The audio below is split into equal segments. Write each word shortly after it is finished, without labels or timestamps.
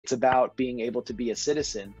It's about being able to be a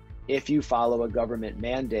citizen if you follow a government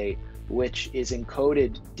mandate, which is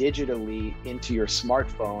encoded digitally into your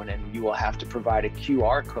smartphone, and you will have to provide a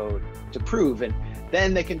QR code to prove. And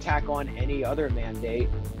then they can tack on any other mandate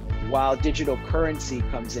while digital currency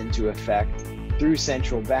comes into effect through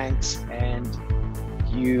central banks, and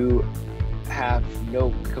you have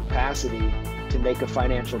no capacity to make a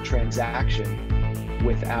financial transaction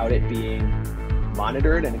without it being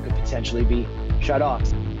monitored, and it could potentially be shut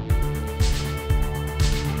off.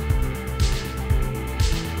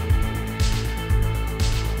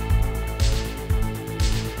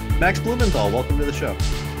 Max Blumenthal, welcome to the show.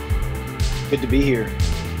 Good to be here.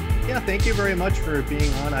 Yeah, thank you very much for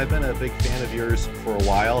being on. I've been a big fan of yours for a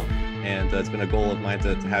while, and it's been a goal of mine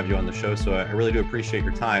to have you on the show, so I really do appreciate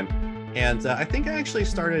your time. And I think I actually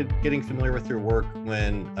started getting familiar with your work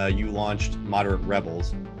when you launched Moderate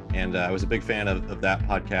Rebels, and I was a big fan of that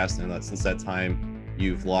podcast, and since that time,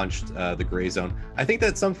 you've launched the Gray Zone. I think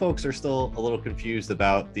that some folks are still a little confused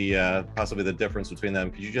about the possibly the difference between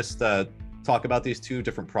them. Could you just talk about these two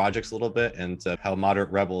different projects a little bit, and how Moderate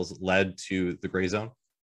Rebels led to the Gray Zone?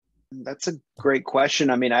 That's a great question.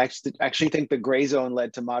 I mean, I actually think the Gray Zone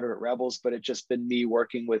led to Moderate Rebels, but it's just been me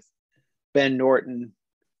working with Ben Norton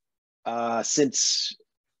since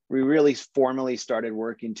we really formally started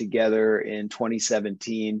working together in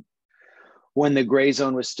 2017, when the Gray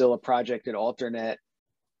Zone was still a project at Alternet.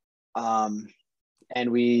 And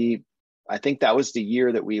I think that was the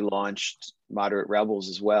year that we launched Moderate Rebels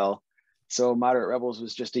as well. So Moderate Rebels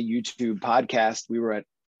was just a YouTube podcast. We were at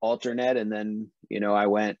Alternet, and then, I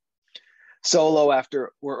went solo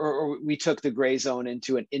after, or we took the Gray Zone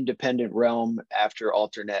into an independent realm after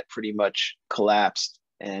Alternet pretty much collapsed,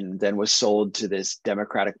 and then was sold to this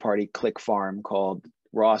Democratic Party click farm called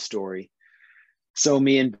Raw Story. So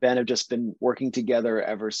me and Ben have just been working together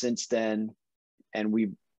ever since then, and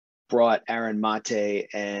we brought Aaron Mate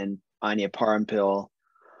and Anya Parampil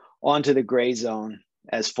onto the Gray Zone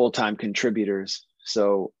as full-time contributors.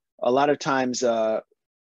 So a lot of times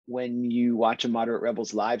when you watch a Moderate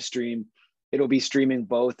Rebels live stream, it'll be streaming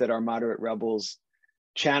both at our Moderate Rebels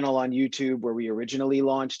channel on YouTube, where we originally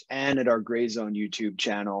launched, and at our Gray Zone YouTube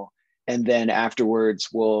channel. And then afterwards,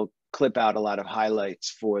 we'll clip out a lot of highlights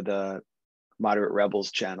for the Moderate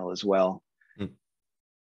Rebels channel as well.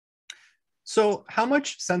 So how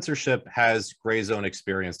much censorship has Gray Zone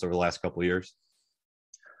experienced over the last couple of years?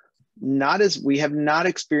 We have not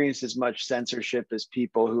experienced as much censorship as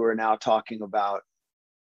people who are now talking about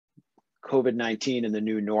COVID-19 and the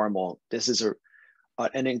new normal. This is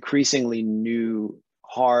an increasingly new,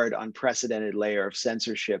 hard, unprecedented layer of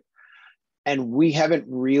censorship. And we haven't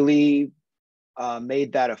really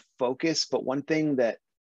made that a focus. But one thing that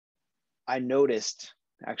I noticed,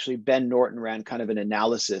 actually, Ben Norton ran kind of an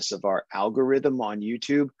analysis of our algorithm on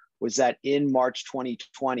YouTube, was that in March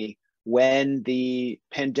 2020, when the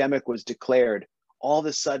pandemic was declared, all of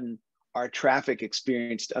a sudden our traffic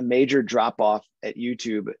experienced a major drop off at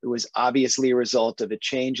YouTube. It was obviously a result of a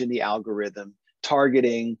change in the algorithm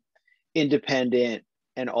targeting independent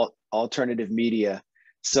and alternative media.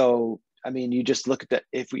 So, I mean, you just look at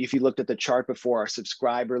if you looked at the chart before, our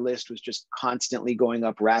subscriber list was just constantly going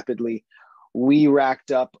up rapidly. We racked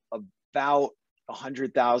up about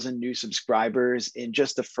 100,000 new subscribers in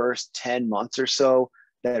just the first 10 months or so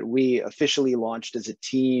that we officially launched as a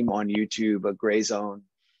team on YouTube, a Gray Zone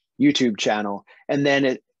YouTube channel. And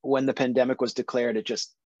then when the pandemic was declared, it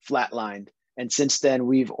just flatlined. And since then,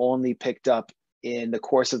 we've only picked up, in the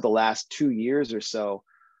course of the last 2 years or so,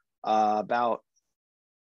 about,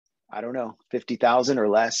 50,000 or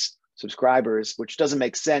less subscribers, which doesn't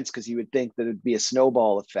make sense because you would think that it'd be a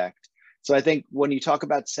snowball effect. So I think when you talk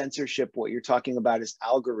about censorship, what you're talking about is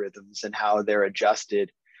algorithms and how they're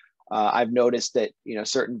adjusted. I've noticed that,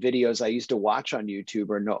 certain videos I used to watch on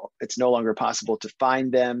YouTube it's no longer possible to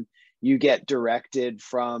find them. You get directed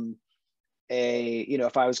from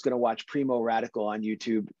if I was going to watch Primo Radical on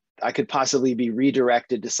YouTube, I could possibly be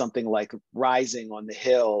redirected to something like Rising on the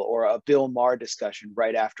Hill or a Bill Maher discussion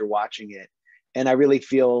right after watching it. And I really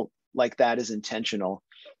feel like that is intentional.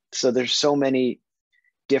 So there's so many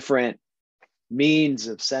different means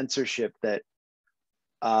of censorship that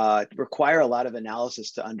require a lot of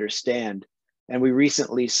analysis to understand. And we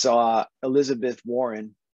recently saw Elizabeth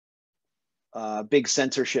Warren, big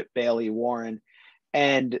censorship Bailey Warren,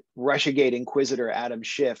 and Russiagate Inquisitor Adam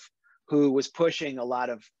Schiff, who was pushing a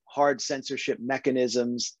lot of hard censorship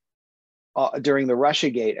mechanisms during the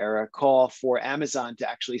Russiagate era, call for Amazon to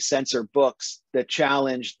actually censor books that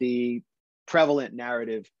challenge the prevalent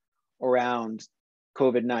narrative around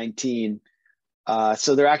COVID-19.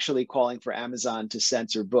 So they're actually calling for Amazon to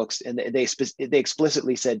censor books, and they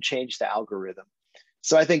explicitly said change the algorithm.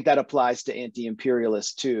 So I think that applies to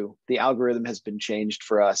anti-imperialists too. The algorithm has been changed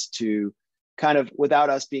for us to kind of, without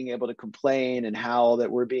us being able to complain and howl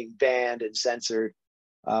that we're being banned and censored,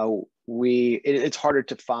 it's harder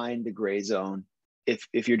to find the gray zone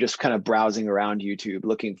if you're just kind of browsing around YouTube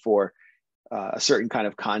looking for a certain kind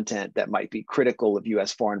of content that might be critical of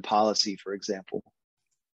U.S. foreign policy, for example.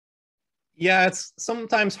 Yeah, it's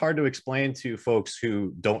sometimes hard to explain to folks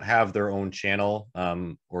who don't have their own channel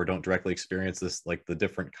or don't directly experience this, like the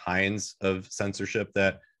different kinds of censorship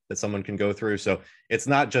that someone can go through. So it's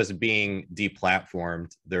not just being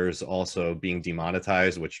deplatformed. There's also being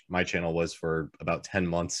demonetized, which my channel was for about 10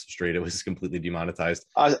 months straight. It was completely demonetized.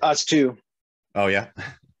 Us too. Oh, yeah.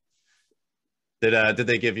 Did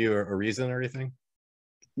they give you a reason or anything?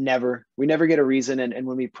 Never. We never get a reason. And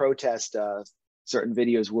when we protest, certain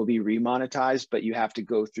videos will be remonetized, but you have to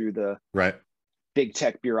go through the big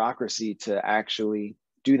tech bureaucracy to actually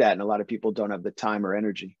do that. And a lot of people don't have the time or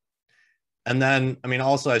energy. And then, I mean,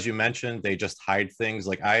 also, as you mentioned, they just hide things.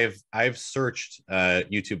 Like I've searched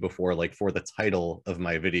YouTube before, like for the title of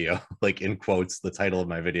my video, like in quotes, the title of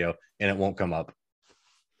my video, and it won't come up.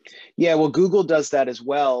 Yeah, well, Google does that as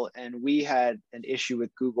well. And we had an issue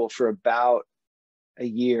with Google for about a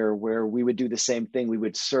year where we would do the same thing. We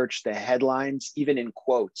would search the headlines, even in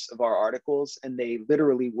quotes, of our articles, and they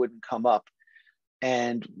literally wouldn't come up.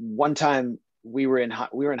 And one time we were in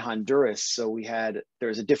Honduras, so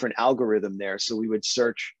there's a different algorithm there. So we would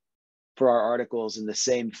search for our articles in the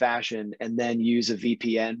same fashion and then use a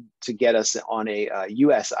VPN to get us on a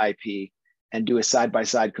US IP and do a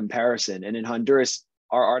side-by-side comparison. And in Honduras,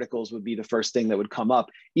 our articles would be the first thing that would come up,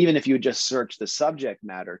 even if you would just search the subject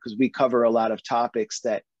matter, because we cover a lot of topics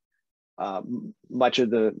that much of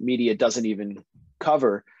the media doesn't even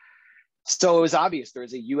cover. So it was obvious there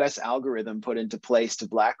was a US algorithm put into place to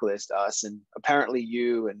blacklist us, and apparently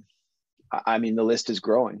and I mean, the list is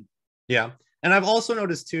growing. Yeah. And I've also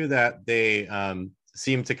noticed too that they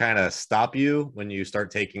seem to kind of stop you when you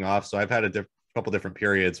start taking off. So I've had a couple different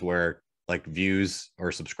periods where like views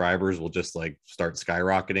or subscribers will just like start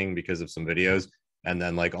skyrocketing because of some videos. And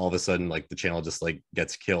then like all of a sudden, like the channel just like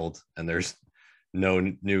gets killed and there's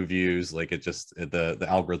no new views. Like it just, the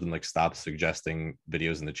algorithm like stops suggesting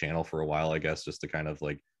videos in the channel for a while, I guess, just to kind of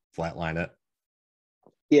like flatline it.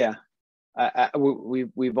 Yeah.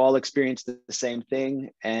 We've all experienced the same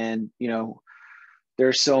thing. And,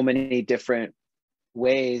 there's so many different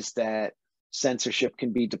ways that censorship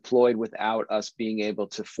can be deployed without us being able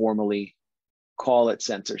to formally call it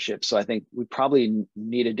censorship. So I think we probably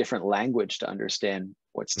need a different language to understand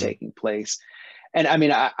what's taking place. And I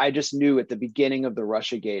mean, I just knew at the beginning of the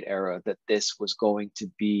Russiagate era that this was going to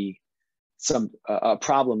be a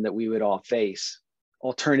problem that we would all face.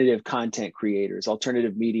 Alternative content creators,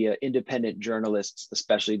 alternative media, independent journalists,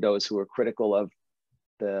 especially those who are critical of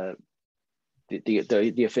the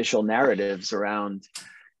official narratives around,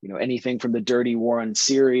 anything from the dirty war on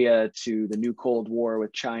Syria to the new Cold War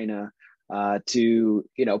with China, to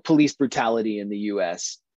police brutality in the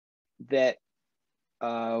U.S. That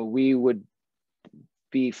we would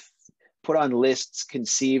be put on lists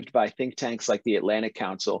conceived by think tanks like the Atlantic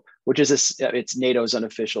Council, which is it's NATO's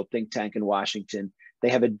unofficial think tank in Washington. They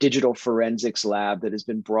have a digital forensics lab that has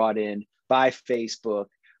been brought in by Facebook,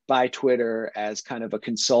 by Twitter, as kind of a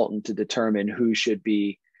consultant to determine who should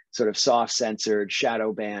be sort of soft censored,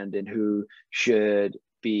 shadow banned, and who should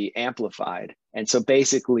be amplified. And so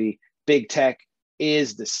basically, big tech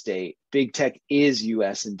is the state. Big tech is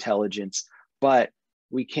US intelligence, but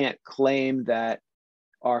we can't claim that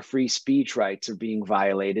our free speech rights are being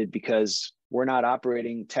violated because we're not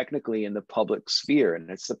operating technically in the public sphere. And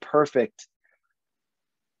it's the perfect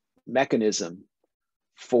mechanism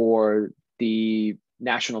for the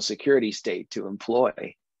national security state to employ.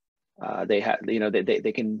 They have,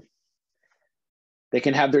 they can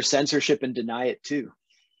have their censorship and deny it too.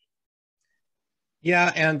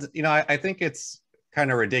 Yeah, and I think it's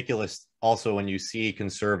kind of ridiculous also when you see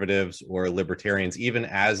conservatives or libertarians, even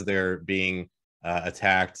as they're being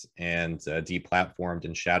attacked and deplatformed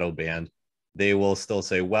and shadow banned, they will still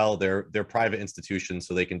say, well, they're private institutions,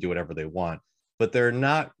 so they can do whatever they want. But they're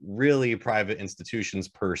not really private institutions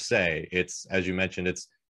per se. It's, as you mentioned, it's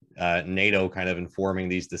NATO kind of informing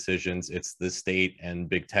these decisions. It's the state and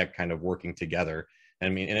big tech kind of working together. I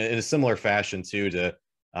mean, in a similar fashion too to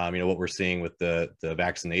what we're seeing with the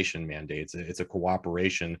vaccination mandates. It's a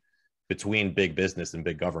cooperation between big business and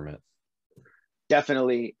big government.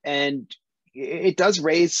 Definitely, and it does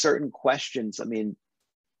raise certain questions. I mean,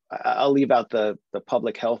 I'll leave out the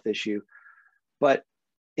public health issue, but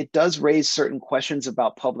it does raise certain questions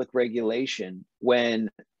about public regulation when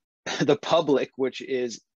the public, which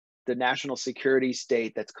is the national security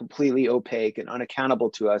state that's completely opaque and unaccountable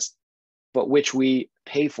to us, but which we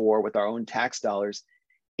pay for with our own tax dollars,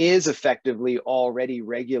 is effectively already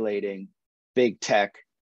regulating big tech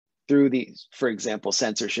through these, for example,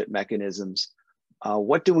 censorship mechanisms.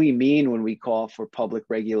 What do we mean when we call for public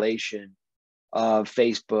regulation of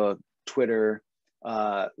Facebook, Twitter,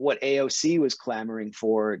 what AOC was clamoring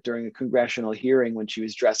for during a congressional hearing when she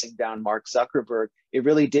was dressing down Mark Zuckerberg? It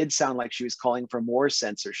really did sound like she was calling for more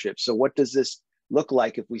censorship. So what does this look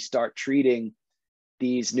like if we start treating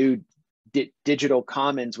these new digital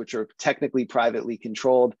commons, which are technically privately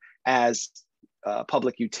controlled, as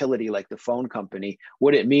public utility like the phone company?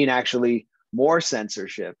 Would it mean actually more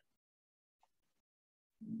censorship?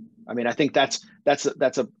 I mean, I think that's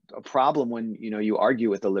a problem when you argue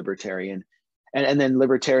with a libertarian, and then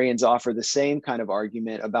libertarians offer the same kind of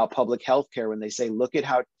argument about public health care when they say, look at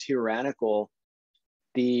how tyrannical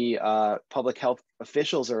the public health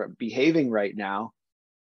officials are behaving right now.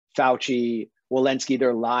 Fauci, Walensky,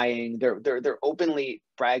 they're lying. They're openly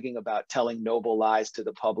bragging about telling noble lies to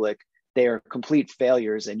the public. They are complete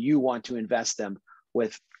failures, and you want to invest them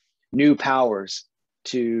with new powers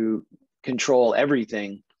to control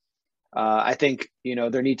everything. I think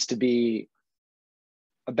there needs to be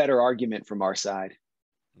a better argument from our side.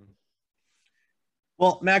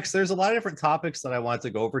 Well, Max, there's a lot of different topics that I wanted to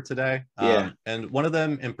go over today. And one of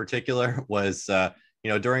them in particular was,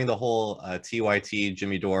 during the whole TYT,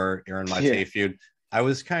 Jimmy Dore, Aaron Mate feud, I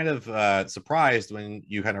was kind of surprised when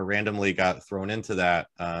you kind of randomly got thrown into that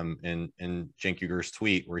in Cenk Uygur's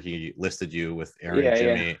tweet where he listed you with Aaron,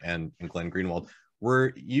 Jimmy, and Glenn Greenwald.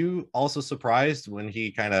 Were you also surprised when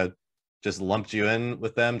he kind of just lumped you in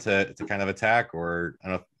with them to kind of attack? Or I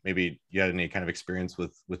don't know if maybe you had any kind of experience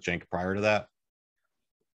with Cenk prior to that?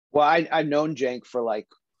 Well, I've known Cenk for like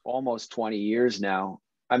almost 20 years now.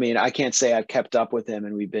 I mean, I can't say I've kept up with him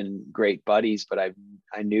and we've been great buddies, but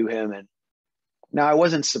I knew him, and no, I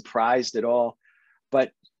wasn't surprised at all.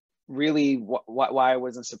 But really, why I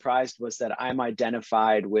wasn't surprised was that I'm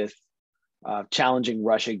identified with challenging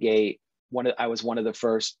Russiagate. I was one of the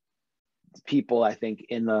first people, I think,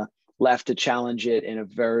 in the left to challenge it in a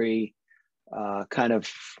very kind of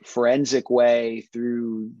forensic way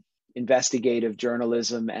through investigative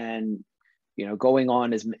journalism, and going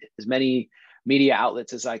on as many media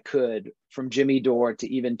outlets as I could, from Jimmy Dore to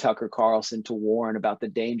even Tucker Carlson, to warn about the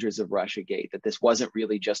dangers of Russiagate, that this wasn't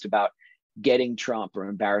really just about getting Trump or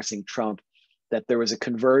embarrassing Trump, that there was a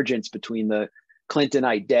convergence between the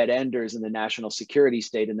Clintonite dead enders and the national security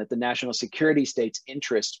state, and that the national security state's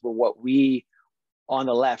interests were what we on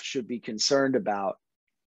the left should be concerned about.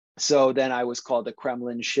 So then I was called the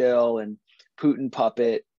Kremlin shill and Putin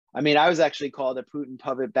puppet. I mean, I was actually called a Putin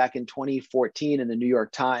puppet back in 2014 in the New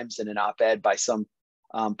York Times in an op-ed by some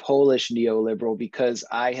Polish neoliberal, because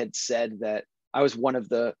I had said that I was one of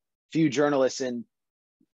the few journalists in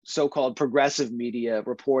so-called progressive media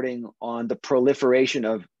reporting on the proliferation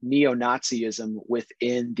of neo-Nazism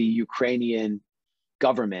within the Ukrainian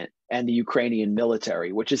government and the Ukrainian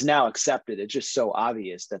military, which is now accepted. It's just so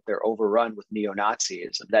obvious that they're overrun with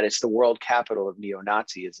neo-Nazism, that it's the world capital of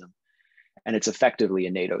neo-Nazism. And it's effectively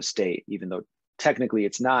a NATO state, even though technically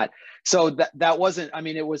it's not. So that wasn't, I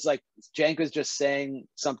mean, it was like Cenk was just saying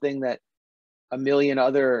something that a million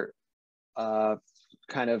other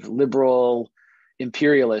kind of liberal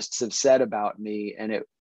imperialists have said about me. And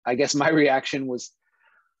I guess my reaction was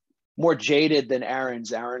more jaded than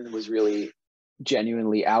Aaron's. Aaron was really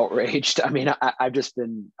genuinely outraged. I mean, I've just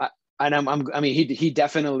been, he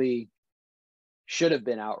definitely should have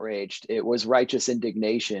been outraged. It was righteous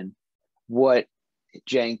indignation. What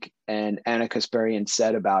Cenk and Anna Kasparian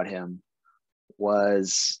said about him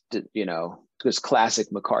was, classic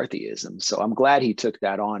McCarthyism. So I'm glad he took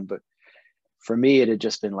that on. But for me, it had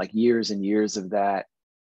just been like years and years of that.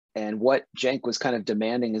 And what Cenk was kind of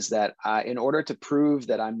demanding is that in order to prove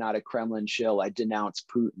that I'm not a Kremlin shill, I denounce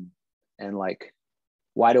Putin. And like,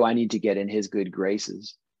 why do I need to get in his good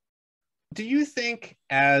graces? Do you think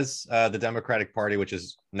as the Democratic Party, which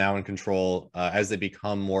is now in control, as they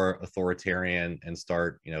become more authoritarian and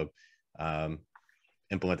start,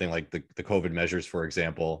 implementing like the COVID measures, for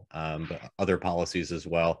example, but other policies as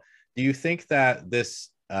well, do you think that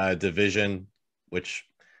this division, which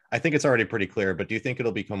I think it's already pretty clear, but do you think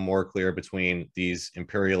it'll become more clear between these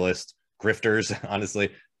imperialist grifters,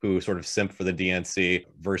 honestly, who sort of simp for the DNC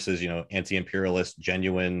versus, anti-imperialist,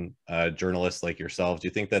 genuine journalists like yourselves? Do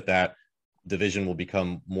you think that division will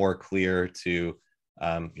become more clear to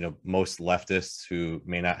most leftists who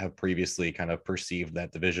may not have previously kind of perceived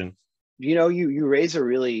that division? you raise a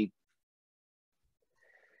really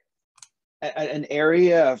an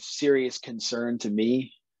area of serious concern to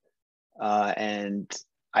me, and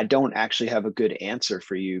I don't actually have a good answer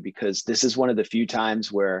for you, because this is one of the few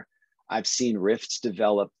times where I've seen rifts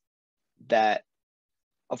develop that,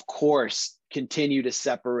 of course, continue to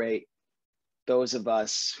separate those of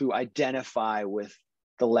us who identify with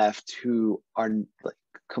the left, who are like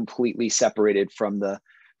completely separated from the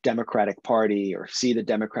Democratic Party, or see the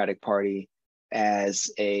Democratic Party as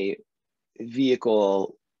a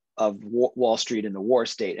vehicle of Wall Street and the war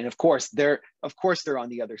state. And of course they're on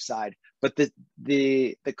the other side. But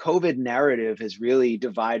the COVID narrative has really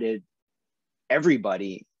divided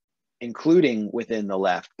everybody, including within the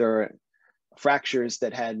left. There are fractures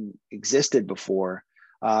that hadn't existed before,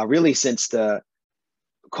 really since the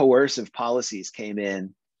coercive policies came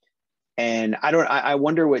in. And I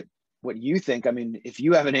wonder what you think. I mean, if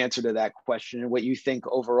you have an answer to that question, and what you think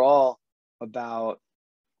overall about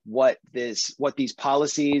what these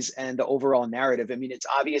policies and the overall narrative. I mean, it's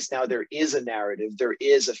obvious now there is a narrative, there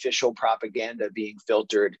is official propaganda being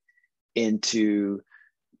filtered into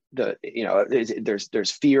the,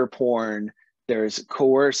 there's fear porn, there's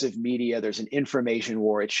coercive media, there's an information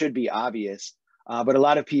war. It should be obvious. But a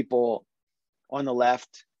lot of people on the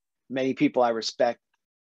left, many people I respect,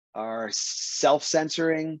 are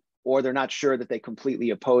self-censoring, or they're not sure that they completely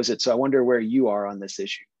oppose it. So I wonder where you are on this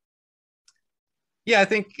issue. Yeah, I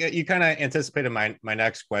think you kind of anticipated my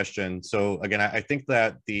next question. So again, I think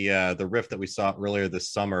that the rift that we saw earlier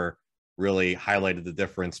this summer really highlighted the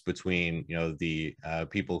difference between the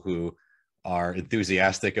people who are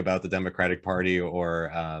enthusiastic about the Democratic Party,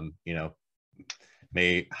 or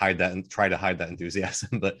may hide that and try to hide that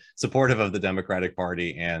enthusiasm, but supportive of the Democratic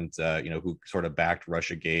Party, and who sort of backed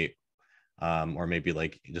Russiagate, or maybe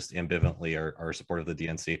like just ambivalently are supportive of the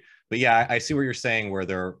DNC. But yeah, I see what you're saying, where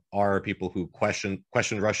there are people who question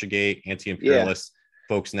Russiagate, anti-imperialist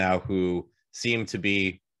folks now who seem to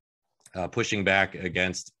be pushing back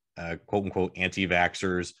against quote unquote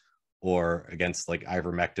anti-vaxxers, or against like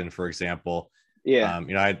ivermectin, for example.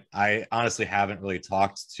 I honestly haven't really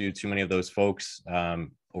talked to too many of those folks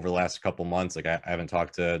over the last couple months. Like I haven't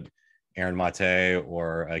talked to Aaron Mate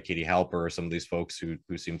or Katie Halper, or some of these folks who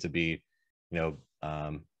seem to be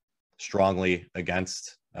strongly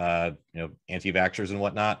against anti-vaxxers and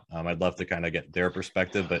whatnot. I'd love to kind of get their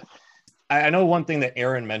perspective, but I know one thing that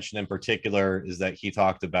Aaron mentioned in particular is that he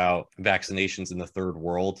talked about vaccinations in the third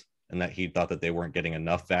world, and that he thought that they weren't getting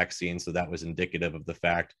enough vaccines. So that was indicative of the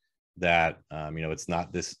fact that it's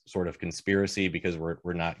not this sort of conspiracy because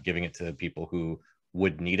we're not giving it to people who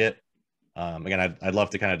would need it. Again, I'd love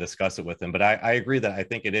to kind of discuss it with him, but I agree that I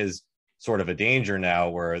think it is sort of a danger now,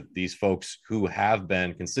 where these folks who have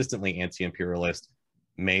been consistently anti-imperialist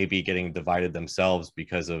may be getting divided themselves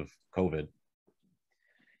because of COVID.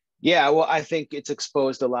 Yeah, well, I think it's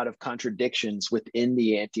exposed a lot of contradictions within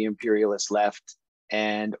the anti-imperialist left.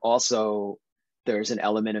 And also there's an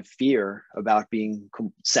element of fear about being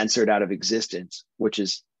censored out of existence, which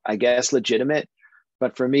is, I guess, legitimate.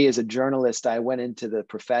 But for me as a journalist, I went into the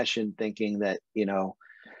profession thinking that,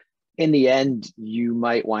 in the end, you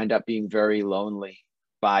might wind up being very lonely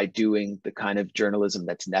by doing the kind of journalism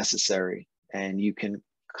that's necessary. And you can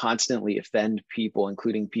constantly offend people,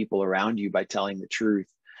 including people around you, by telling the truth.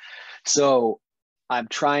 So I'm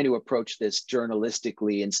trying to approach this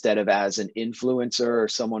journalistically instead of as an influencer or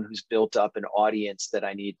someone who's built up an audience that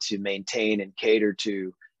I need to maintain and cater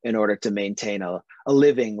to in order to maintain a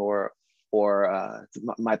living or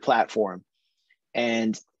my platform.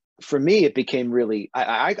 And for me, it became really,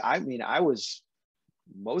 I mean, I was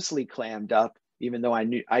mostly clammed up, even though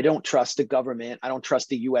I don't trust the government. I don't trust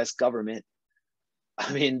the US government.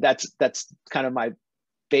 I mean, that's kind of my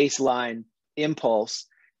baseline impulse.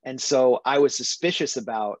 And so I was suspicious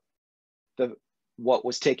about what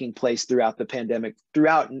was taking place throughout the pandemic,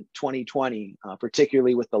 throughout 2020,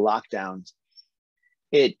 particularly with the lockdowns.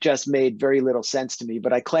 It just made very little sense to me,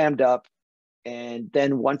 but I clammed up. And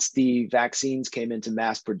then once the vaccines came into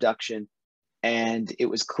mass production, and it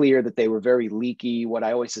was clear that they were very leaky, what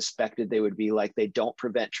I always suspected they would be like, they don't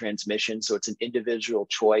prevent transmission. So it's an individual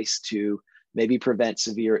choice to maybe prevent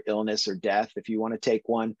severe illness or death if you want to take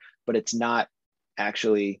one, but it's not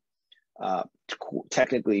actually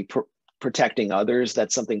technically protecting others.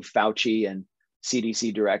 That's something Fauci and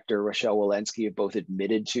CDC director Rochelle Walensky have both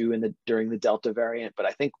admitted to during the Delta variant, but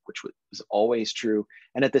I think which was always true.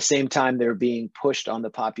 And at the same time, they're being pushed on the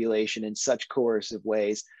population in such coercive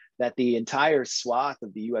ways that the entire swath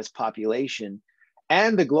of the US population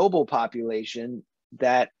and the global population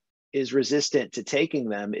that is resistant to taking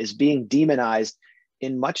them is being demonized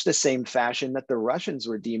in much the same fashion that the Russians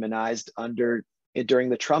were demonized during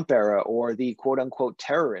the Trump era, or the quote unquote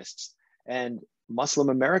terrorists, and Muslim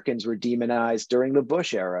Americans were demonized during the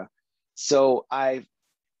Bush era. So I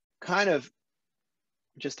kind of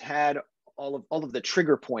just had all of the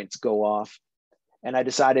trigger points go off, and I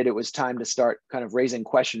decided it was time to start kind of raising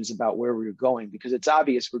questions about where we were going, because it's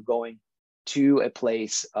obvious we're going to a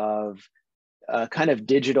place of kind of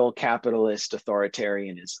digital capitalist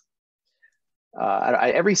authoritarianism.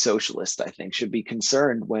 Every socialist, I think, should be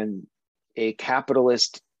concerned when a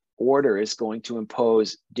capitalist order is going to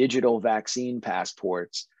impose digital vaccine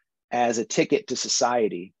passports as a ticket to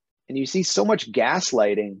society. And you see so much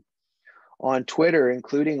gaslighting on Twitter,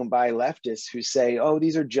 including by leftists who say, oh,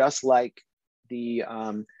 these are just like the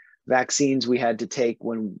vaccines we had to take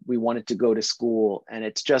when we wanted to go to school. And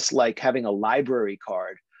it's just like having a library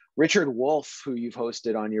card. Richard Wolff, who you've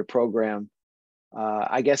hosted on your program,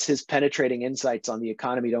 I guess his penetrating insights on the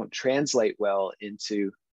economy don't translate well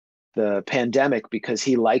into the pandemic, because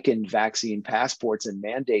he likened vaccine passports and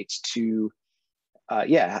mandates to,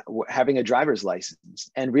 having a driver's license.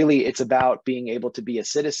 And really, it's about being able to be a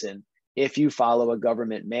citizen if you follow a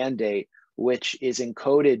government mandate, which is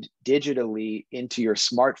encoded digitally into your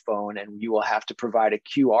smartphone, and you will have to provide a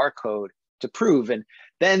QR code to prove. And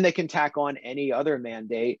then they can tack on any other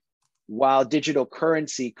mandate while digital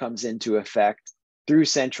currency comes into effect through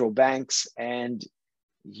central banks, and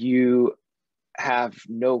you have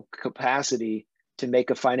no capacity to make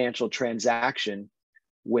a financial transaction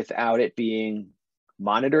without it being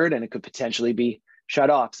monitored, and it could potentially be shut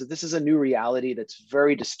off. So this is a new reality that's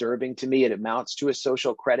very disturbing to me. It amounts to a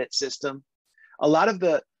social credit system. A lot of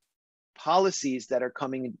the policies that are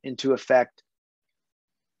coming into effect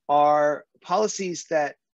are policies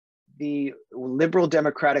that the liberal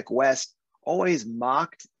democratic West always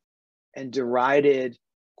mocked and derided,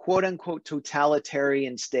 quote unquote,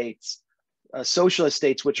 totalitarian states, socialist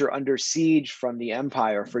states, which are under siege from the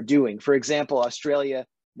empire for doing. For example, Australia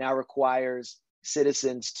now requires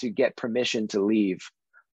citizens to get permission to leave.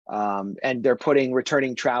 And they're putting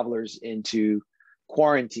returning travelers into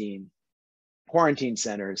quarantine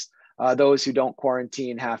centers. Those who don't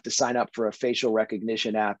quarantine have to sign up for a facial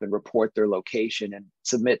recognition app and report their location and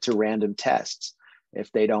submit to random tests.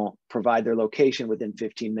 If they don't provide their location within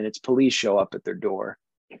 15 minutes, police show up at their door.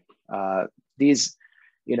 These,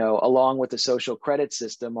 along with the social credit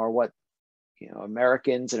system, are what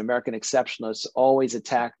Americans and American exceptionalists always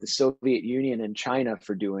attack the Soviet Union and China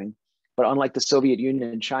for doing. But unlike the Soviet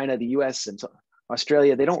Union and China, the US and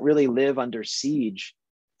Australia, they don't really live under siege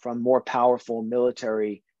from more powerful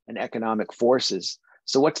military and economic forces.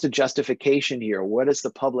 So what's the justification here? What is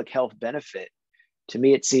the public health benefit? To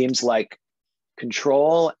me, it seems like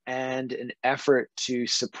control and an effort to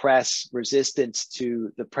suppress resistance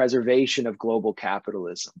to the preservation of global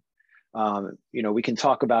capitalism. We can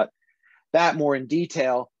talk about that more in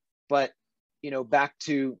detail, but back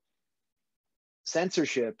to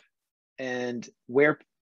censorship and where,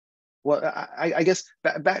 I guess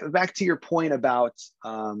back to your point about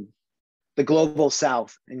the global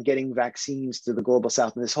South and getting vaccines to the global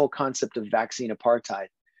South, and this whole concept of vaccine apartheid.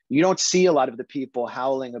 You don't see a lot of the people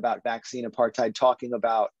howling about vaccine apartheid talking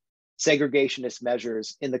about segregationist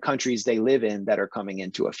measures in the countries they live in that are coming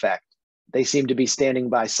into effect. They seem to be standing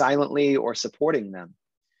by silently or supporting them.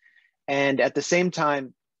 And at the same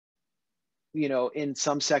time, in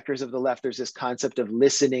some sectors of the left, there's this concept of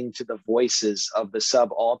listening to the voices of the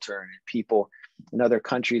subaltern and people in other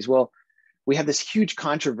countries. Well, we have this huge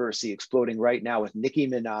controversy exploding right now with Nicki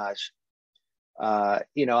Minaj. I'm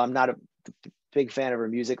not a big fan of her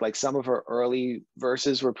music. Like, some of her early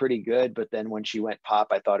verses were pretty good, but then when she went pop,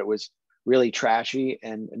 I thought it was really trashy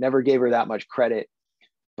and never gave her that much credit.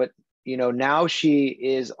 But now she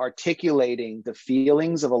is articulating the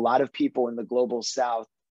feelings of a lot of people in the global South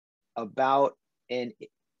about an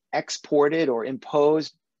exported or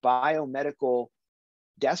imposed biomedical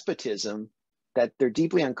despotism that they're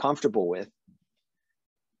deeply uncomfortable with.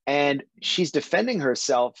 And she's defending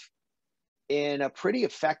herself in a pretty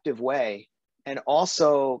effective way, and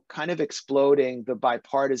also kind of exploding the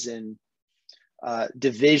bipartisan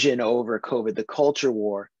division over COVID, the culture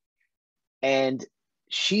war. And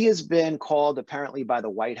she has been called apparently by the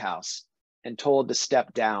White House and told to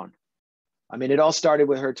step down. I mean, it all started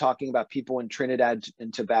with her talking about people in Trinidad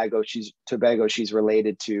and Tobago she's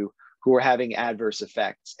related to, who were having adverse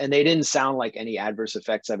effects. And they didn't sound like any adverse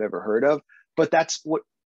effects I've ever heard of, but that's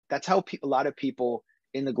how a lot of people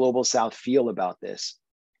in the global South feel about this.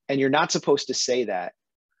 And you're not supposed to say that.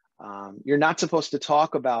 You're not supposed to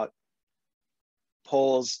talk about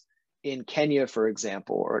polls in Kenya, for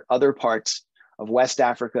example, or other parts of West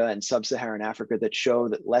Africa and Sub-Saharan Africa that show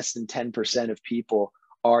that less than 10% of people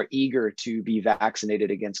are eager to be vaccinated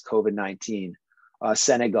against COVID-19.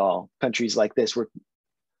 Senegal, countries like this, where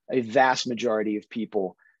a vast majority of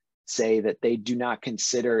people say that they do not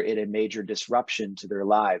consider it a major disruption to their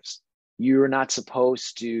lives. You are not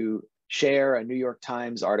supposed to share a New York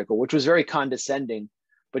Times article, which was very condescending,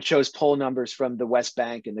 but shows poll numbers from the West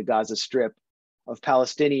Bank and the Gaza Strip of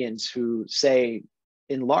Palestinians who say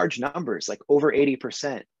in large numbers, like over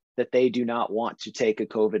 80%, that they do not want to take a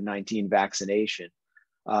COVID-19 vaccination.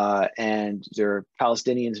 And there are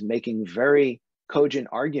Palestinians making very cogent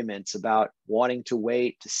arguments about wanting to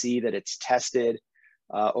wait to see that it's tested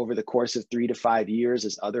over the course of 3 to 5 years,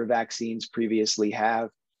 as other vaccines previously have.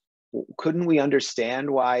 Couldn't we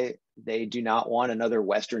understand why they do not want another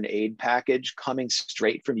Western aid package coming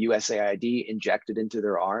straight from USAID injected into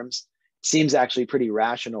their arms? Seems actually pretty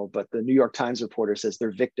rational, but the New York Times reporter says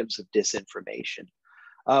they're victims of disinformation.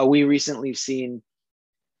 We recently seen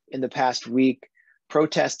in the past week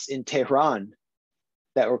protests in Tehran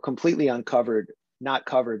that were completely not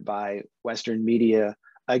covered by Western media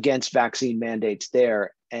against vaccine mandates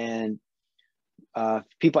there. And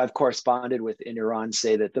people I've corresponded with in Iran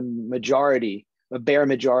say that the bare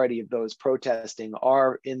majority of those protesting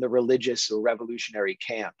are in the religious or revolutionary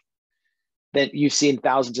camp. That you've seen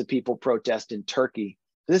thousands of people protest in Turkey.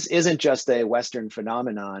 This isn't just a Western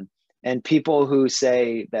phenomenon. And people who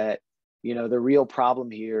say that, you know, the real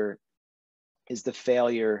problem here is the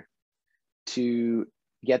failure to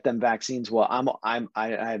get them vaccines. Well, I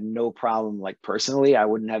have no problem, like personally, I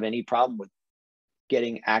wouldn't have any problem with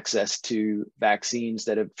getting access to vaccines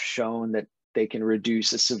that have shown that they can reduce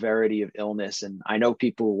the severity of illness. And I know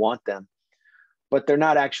people who want them, but they're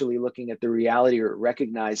not actually looking at the reality or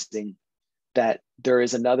recognizing that there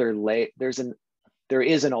is there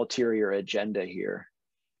is an ulterior agenda here.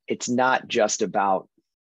 It's not just about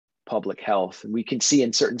public health. And we can see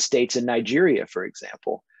in certain states in Nigeria, for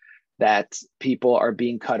example, that people are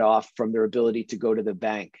being cut off from their ability to go to the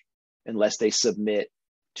bank unless they submit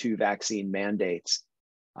to vaccine mandates.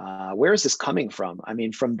 Where is this coming from? I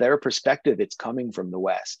mean, from their perspective, it's coming from the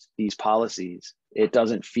West, these policies. It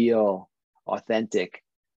doesn't feel authentic.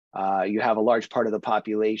 You have a large part of the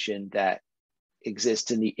population that exists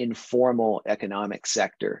in the informal economic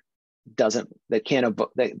sector, that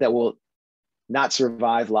will not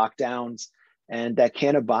survive lockdowns, and that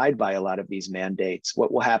can't abide by a lot of these mandates.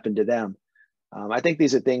 What will happen to them? I think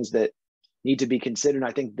these are things that need to be considered.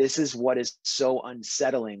 I think this is what is so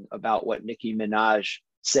unsettling about what Nicki Minaj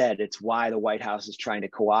said. It's why the White House is trying to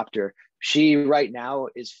co-opt her. She right now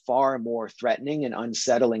is far more threatening and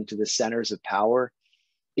unsettling to the centers of power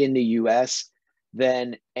in the US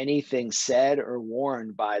than anything said or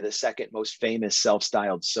worn by the second most famous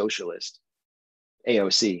self-styled socialist,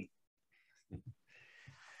 AOC.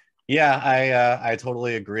 Yeah, I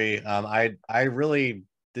totally agree. I really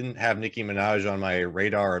didn't have Nicki Minaj on my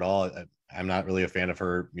radar at all. I'm not really a fan of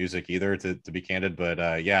her music either, to be candid.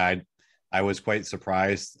 But yeah, I was quite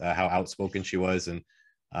surprised how outspoken she was, and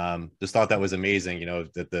just thought that was amazing. You know,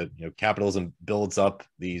 that capitalism builds up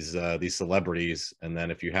these celebrities, and then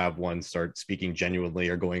if you have one start speaking genuinely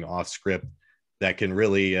or going off script, that can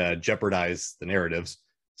really jeopardize the narratives.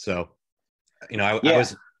 So, you know,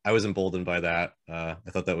 I was emboldened by that. I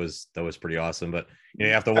thought that was pretty awesome. But you know,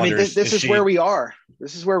 you have to wonder. I mean, this is where we are.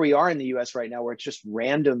 This is where we are in the U.S. right now, where it's just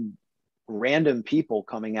random people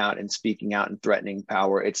coming out and speaking out and threatening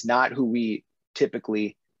power. It's not who we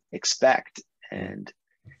typically expect, and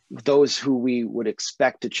those who we would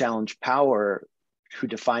expect to challenge power, who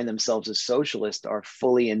define themselves as socialists, are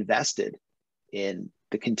fully invested in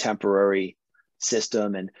the contemporary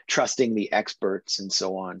system and trusting the experts and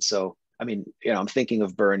so on. So, I mean, you know, I'm thinking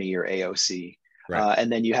of Bernie or AOC. Right.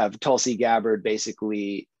 And then you have Tulsi Gabbard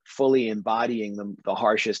basically fully embodying the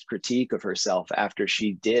harshest critique of herself after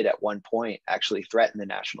she did at one point actually threaten the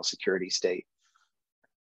national security state.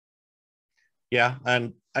 Yeah,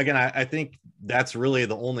 and again, I think that's really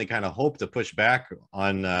the only kind of hope to push back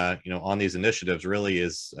on, on these initiatives. Really,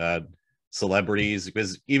 is celebrities,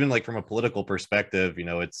 because even like from a political perspective, you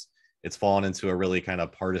know, it's fallen into a really kind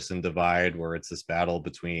of partisan divide where it's this battle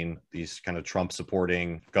between these kind of Trump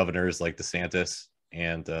supporting governors like DeSantis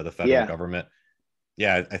and the federal government.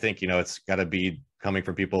 Yeah, I think, you know, it's got to be coming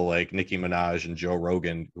from people like Nicki Minaj and Joe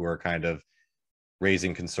Rogan, who are kind of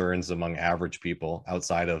raising concerns among average people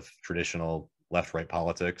outside of traditional left-right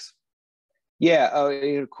politics. Yeah,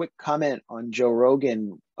 a quick comment on Joe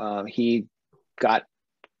Rogan. He got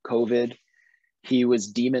COVID. He was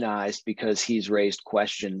demonized because he's raised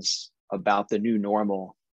questions about the new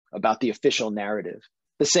normal, about the official narrative,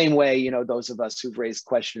 the same way, you know, those of us who've raised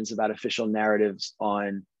questions about official narratives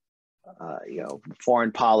on, you know,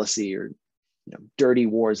 foreign policy or, you know, dirty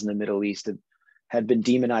wars in the Middle East had been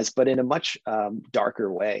demonized, but in a much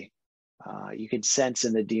darker way. You could sense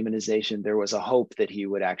in the demonization there was a hope that he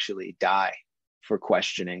would actually die for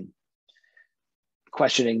questioning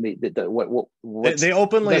they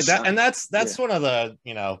openly that, and that's one of the,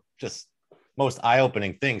 you know, just most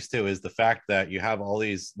eye-opening things too, is the fact that you have all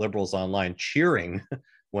these liberals online cheering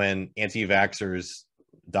when anti-vaxxers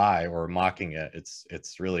die or mocking it.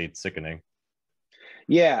 It's really sickening.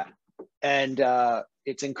 Yeah, and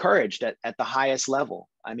it's encouraged at the highest level.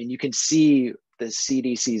 I mean, you can see the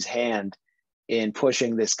CDC's hand in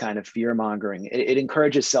pushing this kind of fear mongering. It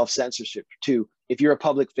encourages self-censorship too. If you're a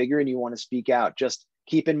public figure and you want to speak out, just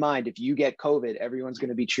keep in mind, if you get COVID, everyone's going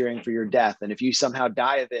to be cheering for your death. And if you somehow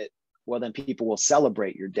die of it, well, then people will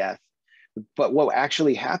celebrate your death. But what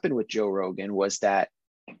actually happened with Joe Rogan was that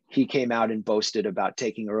he came out and boasted about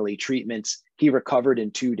taking early treatments. He recovered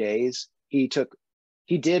in 2 days. He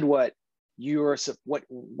did what you're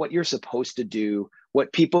supposed to do,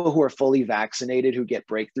 what people who are fully vaccinated, who get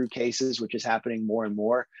breakthrough cases, which is happening more and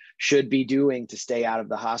more, should be doing to stay out of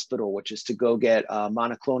the hospital, which is to go get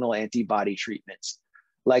monoclonal antibody treatments.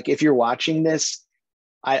 Like, if you're watching this,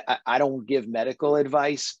 I don't give medical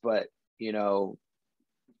advice, but, you know,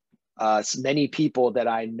 many people that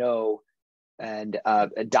I know and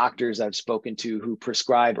doctors I've spoken to who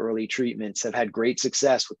prescribe early treatments have had great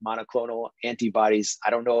success with monoclonal antibodies.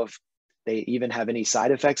 I don't know if they even have any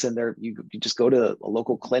side effects, and you just go to a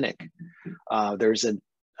local clinic. There's a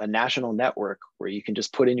national network where you can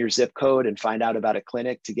just put in your zip code and find out about a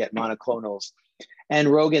clinic to get monoclonals. And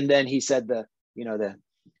Rogan, then he said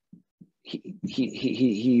he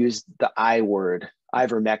used the I word,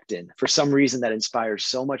 ivermectin, for some reason that inspires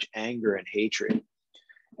so much anger and hatred.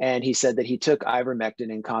 And he said that he took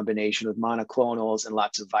ivermectin in combination with monoclonals and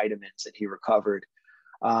lots of vitamins, and he recovered.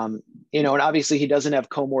 You know, and obviously he doesn't have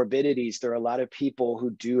comorbidities. There are a lot of people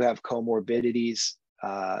who do have comorbidities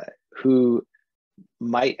who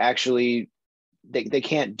might actually, they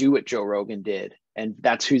can't do what Joe Rogan did. And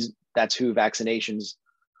that's who vaccinations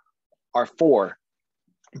are for.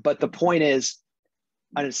 But the point is,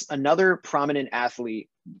 another prominent athlete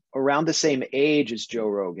around the same age as Joe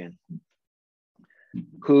Rogan,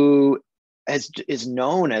 who is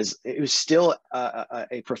known as, who's still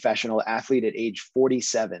a professional athlete at age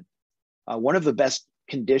 47, one of the best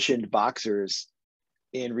conditioned boxers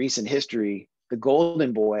in recent history, the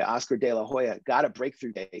Golden Boy, Oscar De La Hoya, got a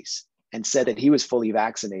breakthrough case and said that he was fully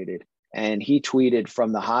vaccinated. And he tweeted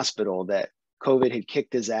from the hospital that COVID had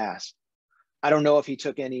kicked his ass. I don't know if he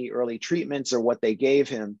took any early treatments or what they gave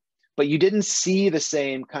him, but you didn't see the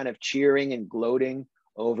same kind of cheering and gloating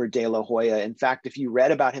over De La Hoya. In fact, if you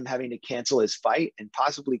read about him having to cancel his fight and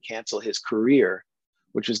possibly cancel his career,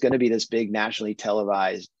 which was going to be this big nationally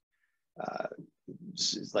televised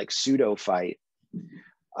like pseudo fight,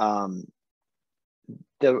 you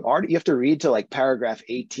have to read to like paragraph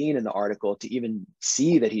 18 in the article to even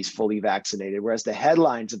see that he's fully vaccinated. Whereas the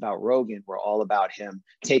headlines about Rogan were all about him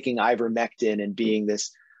taking ivermectin and being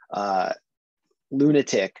this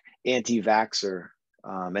lunatic anti-vaxxer.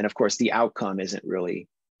 And of course, the outcome isn't really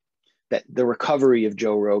that. The recovery of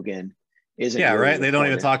Joe Rogan isn't. Yeah, really right. They don't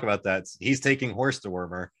even reported. talk about that. He's taking horse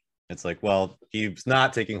dewormer. It's like, well, he's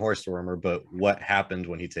not taking horse dewormer, but what happened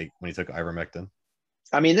when he took ivermectin?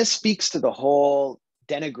 I mean, this speaks to the whole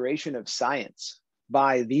denigration of science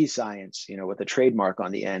by the science, you know, with a trademark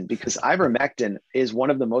on the end, because ivermectin is one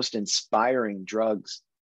of the most inspiring drugs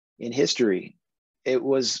in history. It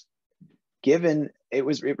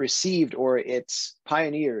received, or its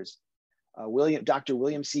pioneers, Dr.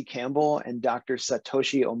 William C. Campbell and Dr.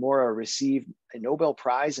 Satoshi Omura, received a Nobel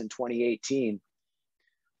Prize in 2018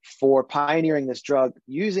 for pioneering this drug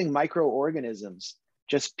using microorganisms,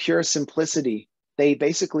 just pure simplicity. They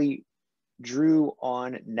basically drew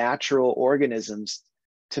on natural organisms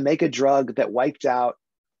to make a drug that wiped out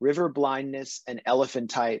river blindness and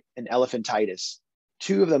elephantitis,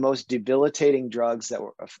 two of the most debilitating drugs that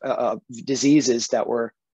were diseases that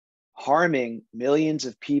were harming millions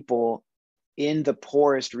of people in the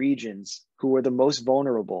poorest regions who were the most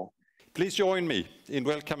vulnerable. Please join me in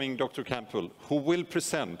welcoming Dr. Campbell, who will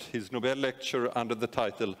present his Nobel lecture under the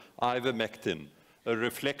title Ivermectin, a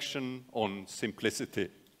reflection on simplicity.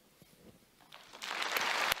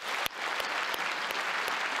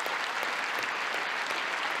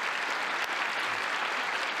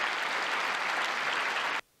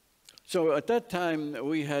 So at that time,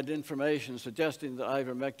 we had information suggesting that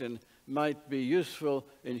ivermectin might be useful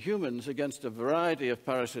in humans against a variety of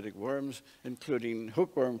parasitic worms, including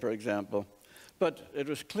hookworm, for example. But it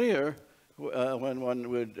was clear when one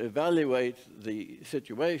would evaluate the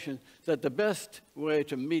situation that the best way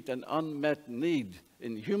to meet an unmet need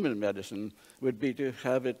in human medicine would be to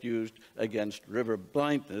have it used against river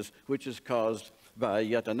blindness, which is caused by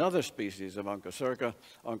yet another species of Onchocerca,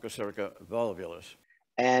 Onchocerca volvulus.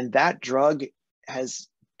 And that drug has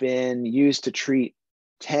been used to treat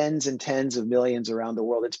tens and tens of millions around the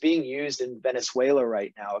world. It's being used in Venezuela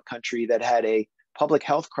right now, a country that had a public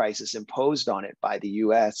health crisis imposed on it by the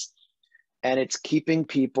US. And it's keeping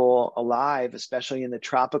people alive, especially in the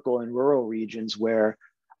tropical and rural regions where,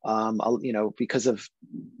 because of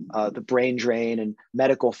the brain drain and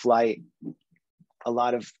medical flight, a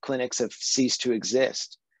lot of clinics have ceased to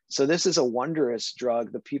exist. So this is a wondrous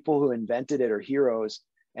drug. The people who invented it are heroes.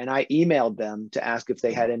 And I emailed them to ask if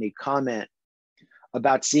they had any comment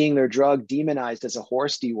about seeing their drug demonized as a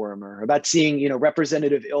horse dewormer, about seeing,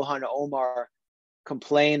 Representative Ilhan Omar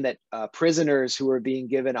complain that prisoners who were being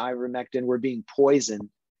given ivermectin were being poisoned.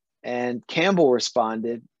 And Campbell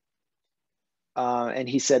responded, and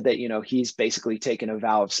he said that, he's basically taken a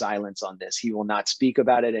vow of silence on this. He will not speak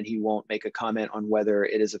about it, and he won't make a comment on whether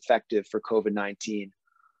it is effective for COVID-19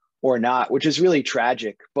 or not, which is really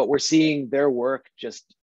tragic. But we're seeing their work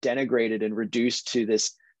just denigrated and reduced to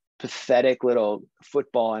this pathetic little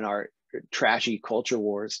football in our trashy culture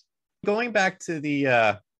wars. Going back to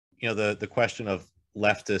the the question of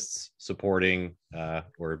leftists supporting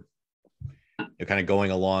or kind of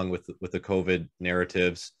going along with the COVID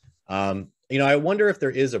narratives, I wonder if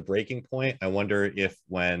there is a breaking point. I wonder if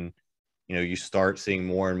when you start seeing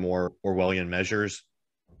more and more Orwellian measures,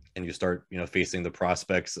 and you start facing the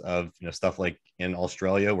prospects of stuff like in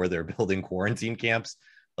Australia where they're building quarantine camps,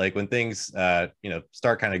 like when things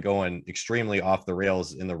start kind of going extremely off the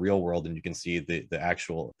rails in the real world, and you can see the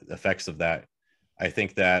actual effects of that, I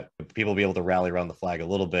think that people will be able to rally around the flag a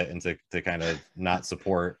little bit and to kind of not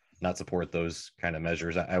support those kind of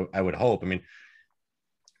measures. I would hope. I mean,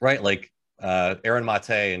 right, like Aaron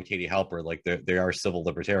Mate and Katie Halper, like they are civil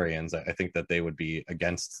libertarians. I think that they would be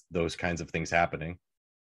against those kinds of things happening.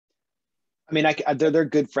 I mean, they're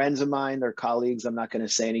good friends of mine. They're colleagues. I'm not going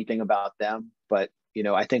to say anything about them, but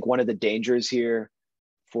I think one of the dangers here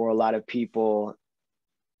for a lot of people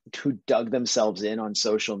who dug themselves in on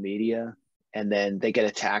social media and then they get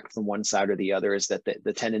attacked from one side or the other is that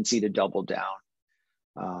the tendency to double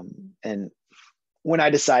down. And when I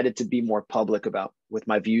decided to be more public with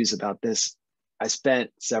my views about this, I spent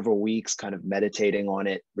several weeks kind of meditating on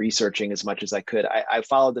it, researching as much as I could. I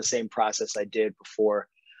followed the same process I did before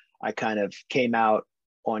I kind of came out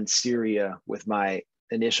on Syria with my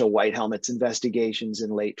initial White Helmets investigations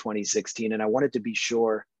in late 2016. And I wanted to be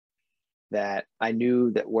sure that I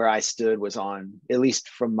knew that where I stood was on, at least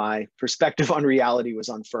from my perspective on reality, was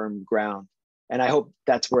on firm ground. And I hope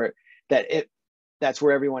that's where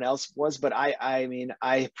everyone else was. But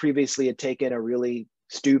I previously had taken a really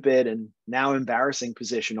stupid and now embarrassing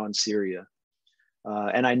position on Syria.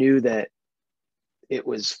 And I knew that it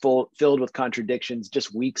was filled with contradictions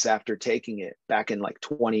just weeks after taking it back in like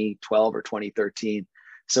 2012 or 2013.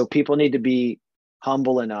 So people need to be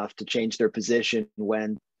humble enough to change their position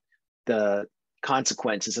when the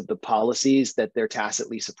consequences of the policies that they're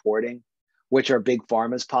tacitly supporting, which are big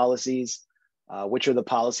pharma's policies, which are the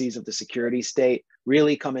policies of the security state,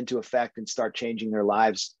 really come into effect and start changing their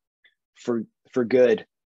lives for good.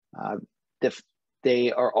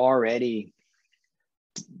 They are already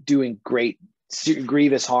doing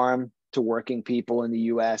grievous harm to working people in the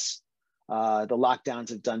US. The lockdowns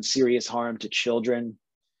have done serious harm to children.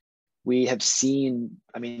 We have seen,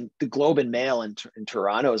 the Globe and Mail in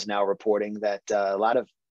Toronto is now reporting that a lot of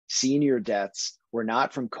senior deaths were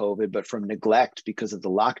not from COVID, but from neglect because of the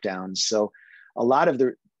lockdowns. So a lot of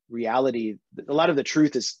the reality, a lot of the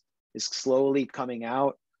truth is slowly coming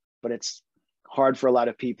out, but it's hard for a lot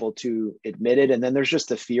of people to admit it. And then there's just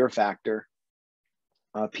the fear factor.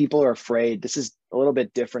 People are afraid. This is a little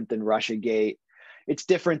bit different than Russiagate. It's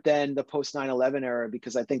different than the post 9/11 era,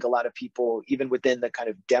 because I think a lot of people, even within the kind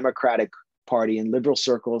of Democratic Party and liberal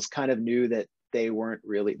circles, kind of knew that there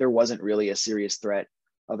wasn't really a serious threat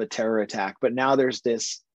of a terror attack. But now there's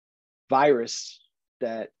this virus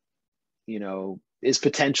that, is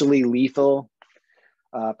potentially lethal,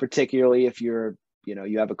 particularly if you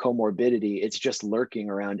have a comorbidity. It's just lurking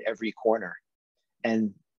around every corner.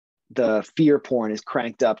 And the fear porn is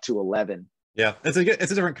cranked up to 11. Yeah, it's a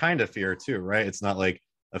different kind of fear too, right? It's not like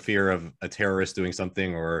a fear of a terrorist doing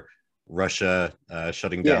something or Russia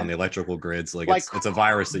shutting down the electrical grids. Like it's a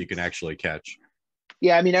virus that you can actually catch.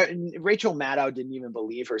 Yeah, Rachel Maddow didn't even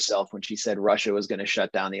believe herself when she said Russia was going to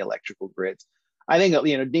shut down the electrical grids. I think,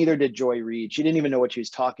 you know, neither did Joy Reid. She didn't even know what she was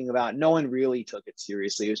talking about. No one really took it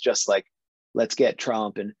seriously. It was just like, let's get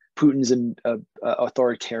Trump, and Putin's an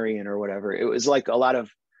authoritarian or whatever. It was like a lot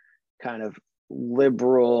of kind of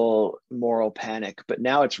liberal moral panic, but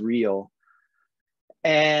now it's real.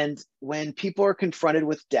 And when people are confronted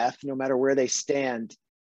with death, no matter where they stand,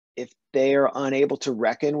 if they are unable to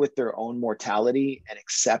reckon with their own mortality and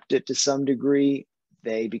accept it to some degree,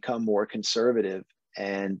 they become more conservative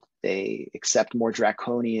and they accept more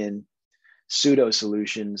draconian pseudo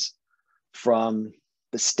solutions from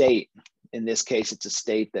the state. In this case, it's a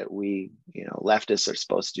state that we, you know, leftists are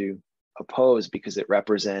supposed to oppose because it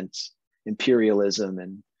represents imperialism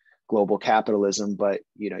and global capitalism. But,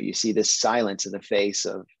 you know, you see this silence in the face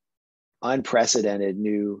of unprecedented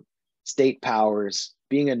new state powers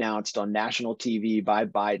being announced on national TV by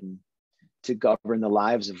Biden to govern the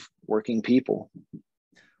lives of working people.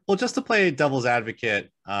 Well, just to play devil's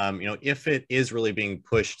advocate, you know, if it is really being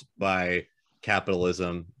pushed by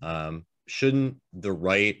capitalism, shouldn't the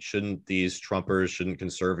right, shouldn't these Trumpers, shouldn't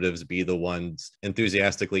conservatives be the ones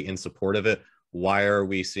enthusiastically in support of it? Why are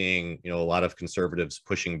we seeing, you know, a lot of conservatives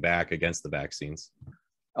pushing back against the vaccines?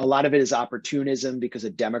 A lot of it is opportunism because a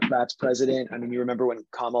Democrat's president. I mean, you remember when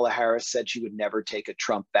Kamala Harris said she would never take a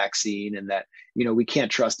Trump vaccine, and that, you know, we can't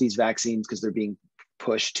trust these vaccines because they're being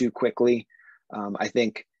pushed too quickly. I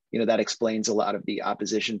think, you know, that explains a lot of the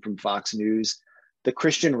opposition from Fox News. The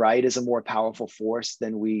Christian right is a more powerful force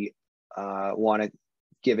than we want to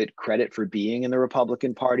give it credit for being in the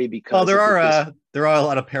Republican Party, because well, there are a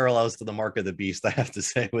lot of parallels to the mark of the beast, I have to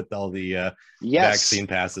say, with all the vaccine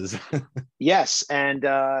passes. Yes, and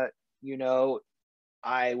you know,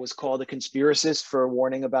 I was called a conspiracist for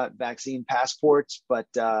warning about vaccine passports, but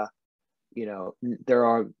you know,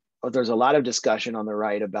 there's a lot of discussion on the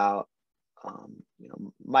right about you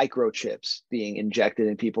know, microchips being injected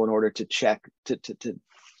in people in order to check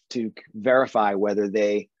to verify whether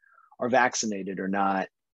they are vaccinated or not.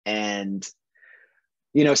 And,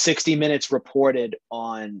 you know, 60 Minutes reported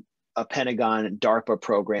on a Pentagon DARPA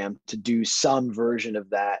program to do some version of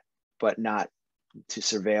that, but not to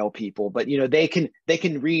surveil people. But, you know, they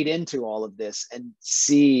can read into all of this and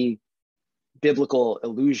see biblical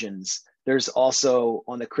allusions. There's also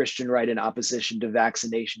on the Christian right an opposition to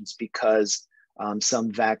vaccinations because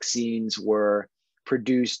some vaccines were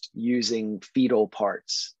produced using fetal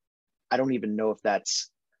parts. I don't even know if that's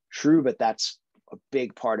true, but that's a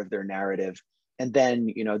big part of their narrative. And then,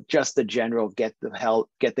 you know, just the general get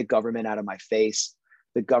the government out of my face,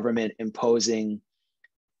 the government imposing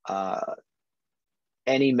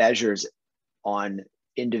any measures on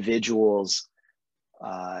individuals.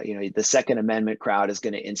 You know, the Second Amendment crowd is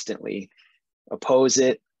going to instantly oppose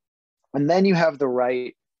it. And then you have the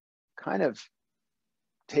right kind of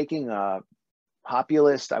taking a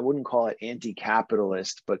populist, I wouldn't call it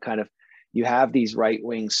anti-capitalist, but kind of, you have these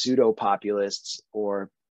right-wing pseudo-populists or,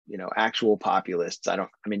 you know, actual populists. I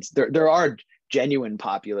mean, there are genuine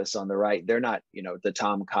populists on the right. They're not, you know, the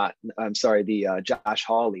Josh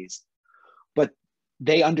Hawleys, but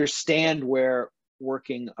they understand where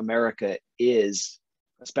working America is,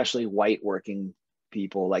 especially white working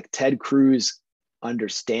people. Like Ted Cruz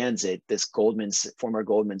understands it, this former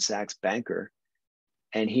Goldman Sachs banker,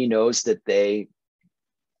 and he knows that they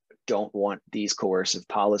don't want these coercive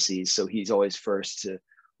policies. So he's always first to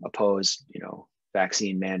oppose, you know,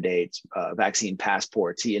 vaccine mandates, vaccine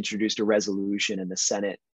passports. He introduced a resolution in the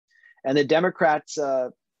Senate. And the Democrats,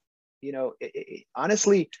 you know,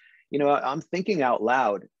 honestly, you know, I'm thinking out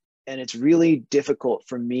loud, and it's really difficult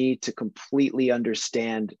for me to completely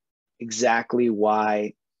understand exactly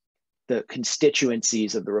why the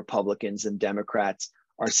constituencies of the Republicans and Democrats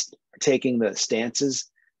are taking the stances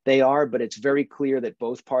they are, but it's very clear that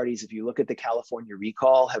both parties, if you look at the California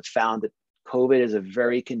recall, have found that COVID is a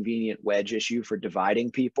very convenient wedge issue for dividing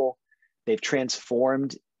people. They've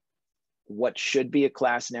transformed what should be a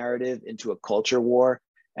class narrative into a culture war,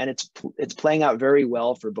 and it's playing out very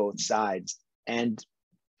well for both sides. And,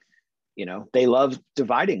 you know, they love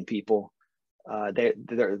dividing people.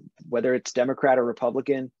 They're whether it's Democrat or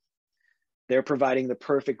Republican, they're providing the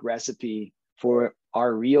perfect recipe for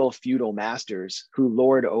our real feudal masters who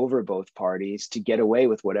lord over both parties to get away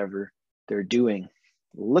with whatever they're doing.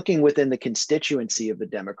 Looking within the constituency of the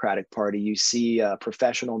Democratic Party, you see a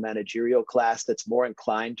professional managerial class that's more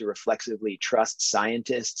inclined to reflexively trust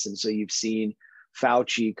scientists. And so you've seen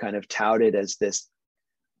Fauci kind of touted as this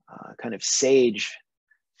kind of sage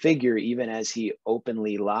figure, even as he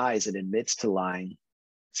openly lies and admits to lying,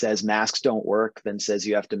 says masks don't work, then says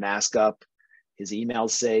you have to mask up. His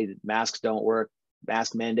emails say that masks don't work,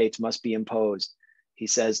 mask mandates must be imposed. He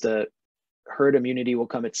says the herd immunity will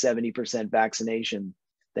come at 70% vaccination.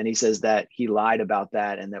 Then he says that he lied about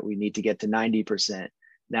that and that we need to get to 90%.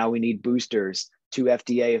 Now we need boosters. 2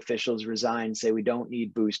 FDA officials resign, say we don't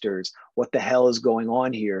need boosters. What the hell is going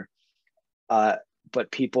on here?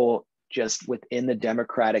 But people just within the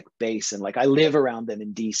Democratic base, and like I live around them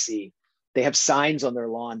in DC, they have signs on their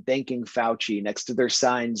lawn thanking Fauci next to their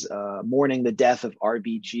signs, mourning the death of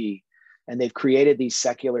RBG. And they've created these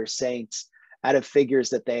secular saints out of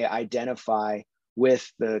figures that they identify with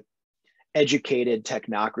the educated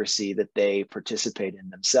technocracy that they participate in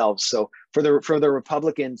themselves. So for the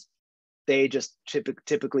Republicans, they just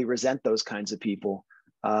typically resent those kinds of people.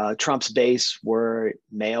 Trump's base were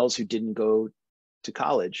males who didn't go to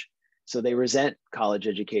college. So they resent college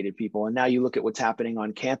educated people. And now you look at what's happening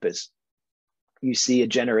on campus. You see a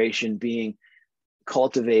generation being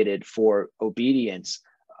cultivated for obedience,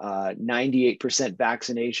 98%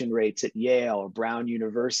 vaccination rates at Yale or Brown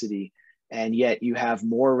University. And yet you have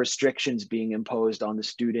more restrictions being imposed on the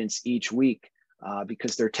students each week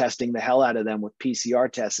because they're testing the hell out of them with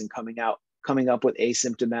PCR tests and coming up with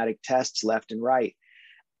asymptomatic tests left and right.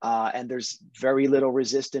 And there's very little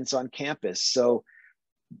resistance on campus. So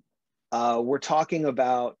we're talking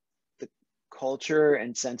about the culture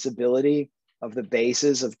and sensibility of the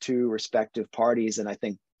bases of 2 respective parties. And I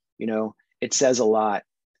think, you know, it says a lot.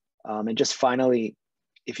 And just finally,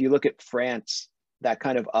 if you look at France, that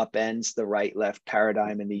kind of upends the right-left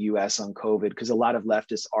paradigm in the US on COVID, because a lot of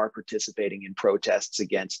leftists are participating in protests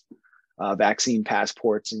against vaccine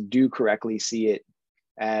passports and do correctly see it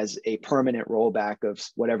as a permanent rollback of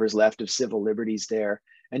whatever's left of civil liberties there.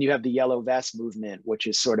 And you have the yellow vest movement, which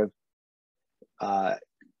is sort of,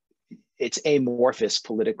 it's amorphous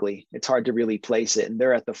politically. It's hard to really place it, and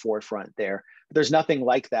they're at the forefront there. But there's nothing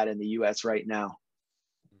like that in the US right now.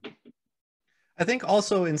 I think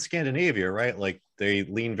also in Scandinavia, right? Like they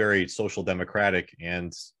lean very social democratic,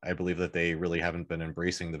 and I believe that they really haven't been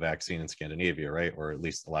embracing the vaccine in Scandinavia, right? Or at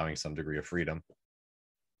least allowing some degree of freedom.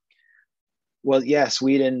 Well, yeah,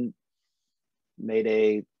 Sweden made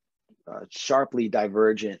a sharply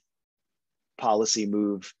divergent policy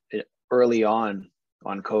move early on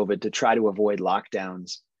COVID to try to avoid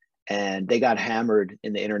lockdowns. And they got hammered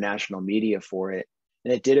in the international media for it.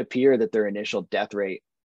 And it did appear that their initial death rate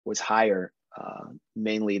was higher,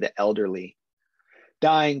 mainly the elderly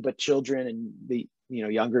dying, but children and the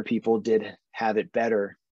younger people did have it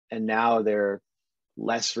better. And now they're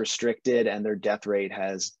less restricted and their death rate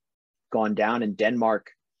has gone down. In Denmark,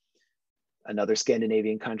 another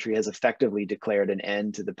Scandinavian country, has effectively declared an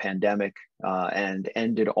end to the pandemic and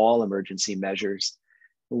ended all emergency measures.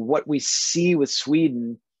 What we see with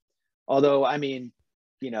Sweden, although I mean,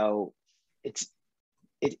 it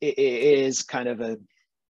is kind of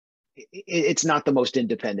it's not the most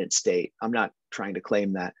independent state. I'm not trying to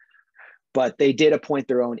claim that, but they did appoint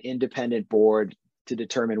their own independent board to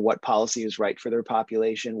determine what policy is right for their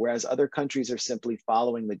population, whereas other countries are simply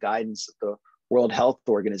following the guidance of the World Health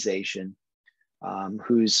Organization,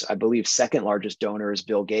 whose, I believe, second largest donor is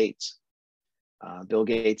Bill Gates. Bill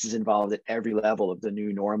Gates is involved at every level of the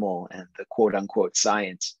new normal and the quote unquote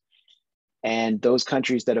science. And those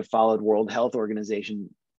countries that have followed World Health Organization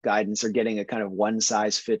guidance are getting a kind of one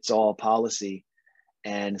size fits all policy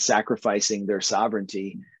and sacrificing their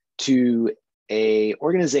sovereignty to a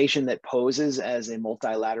organization that poses as a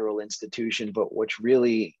multilateral institution, but which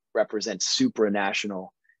really represents supranational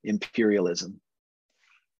imperialism.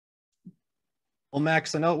 Well,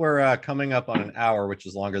 Max, I know we're coming up on an hour, which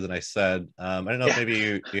is longer than I said. I don't know if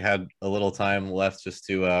maybe you had a little time left just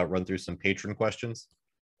to run through some patron questions.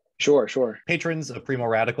 Sure. Patrons of Primo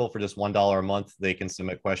Radical, for just $1 a month, they can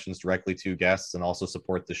submit questions directly to guests and also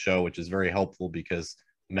support the show, which is very helpful because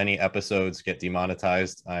many episodes get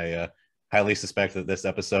demonetized. I highly suspect that this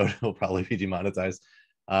episode will probably be demonetized.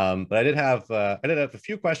 But I did have a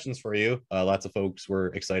few questions for you. Lots of folks were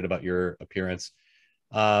excited about your appearance.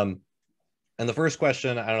 And the first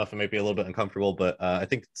question, I don't know if it might be a little bit uncomfortable, but I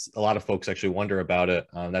think a lot of folks actually wonder about it.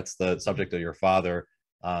 That's the subject of your father,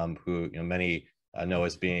 who many know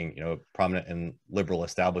as being prominent in liberal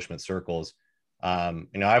establishment circles.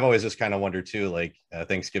 I've always just kind of wondered too, like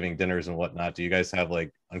Thanksgiving dinners and whatnot. Do you guys have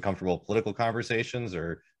like uncomfortable political conversations,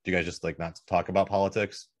 or do you guys just like not talk about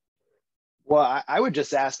politics? Well, I would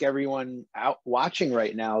just ask everyone out watching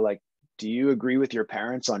right now, like, do you agree with your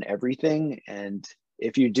parents on everything? And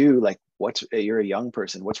if you do, like, you're a young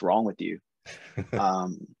person, what's wrong with you?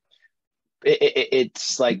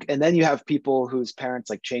 It's like, and then you have people whose parents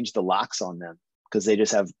like change the locks on them because they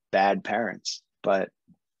just have bad parents. But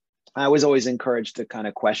I was always encouraged to kind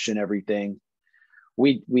of question everything.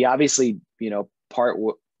 We obviously,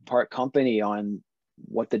 part company on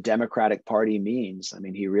what the Democratic Party means. I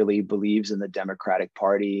mean, he really believes in the Democratic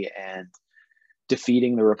Party and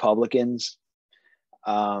defeating the Republicans.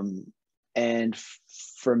 And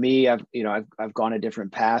for me, I've gone a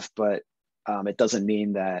different path, but it doesn't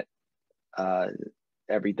mean that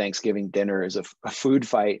every Thanksgiving dinner is a food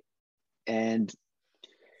fight. And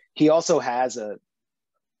he also has a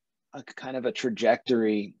kind of a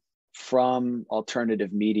trajectory from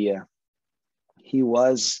alternative media. He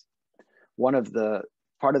was part of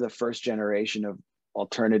the first generation of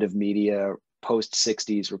alternative media,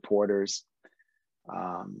 post-60s reporters.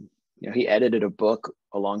 He edited a book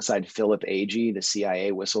alongside Philip Agee, the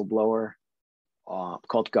CIA whistleblower,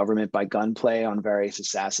 called Government by Gunplay, on various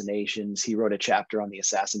assassinations. He wrote a chapter on the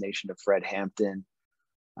assassination of Fred Hampton.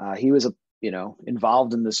 He was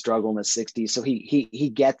involved in the struggle in the 60s. So he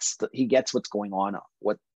gets what's going on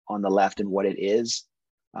the left and what it is.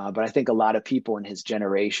 But I think a lot of people in his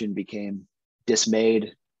generation became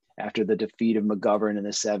dismayed after the defeat of McGovern in the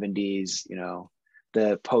 70s,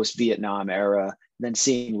 the post-Vietnam era, then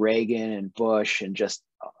seeing Reagan and Bush and just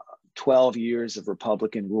 12 years of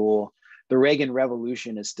Republican rule. The Reagan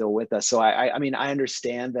Revolution is still with us. So I mean, I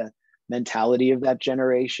understand the mentality of that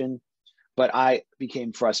generation, but I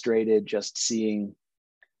became frustrated just seeing,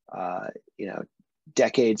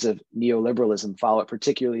 decades of neoliberalism follow it,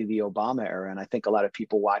 particularly the Obama era. And I think a lot of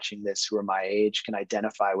people watching this who are my age can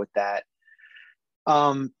identify with that.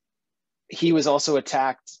 He was also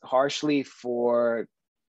attacked harshly for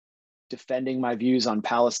defending my views on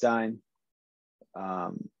Palestine.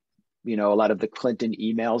 A lot of the Clinton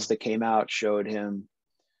emails that came out showed him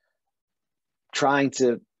trying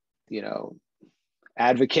to,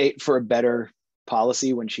 advocate for a better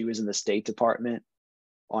policy when she was in the State Department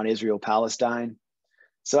on Israel-Palestine.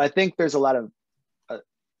 So I think there's a lot of,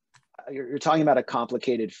 you're talking about a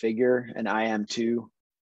complicated figure, and I am too.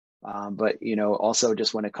 But, also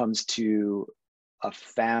just when it comes to a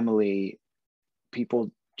family,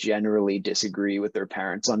 people generally disagree with their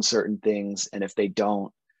parents on certain things. And if they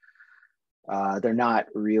don't, they're not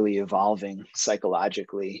really evolving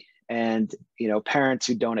psychologically. And, parents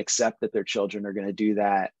who don't accept that their children are going to do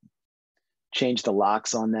that, change the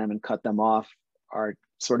locks on them and cut them off, are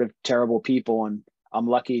sort of terrible people. And I'm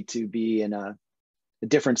lucky to be in a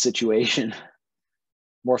different situation,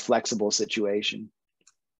 more flexible situation.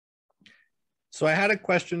 So I had a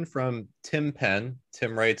question from Tim Penn.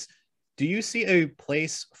 Tim writes, do you see a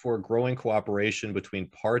place for growing cooperation between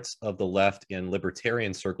parts of the left in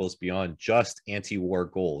libertarian circles beyond just anti-war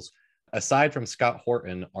goals? Aside from Scott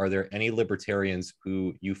Horton, are there any libertarians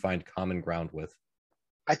who you find common ground with?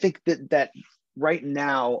 I think that right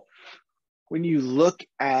now, when you look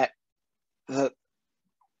at the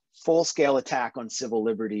full-scale attack on civil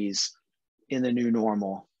liberties in the new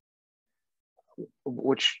normal,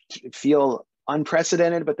 which feel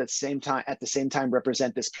unprecedented, but at the same time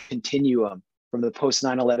represent this continuum from the post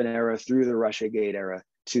 9/11 era through the Russiagate era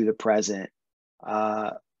to the present.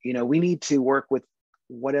 We need to work with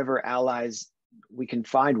whatever allies we can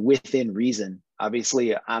find within reason.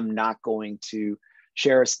 Obviously, I'm not going to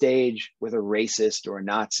share a stage with a racist or a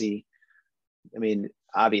Nazi. I mean,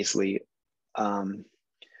 obviously,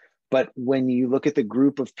 but when you look at the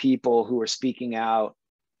group of people who are speaking out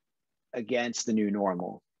against the new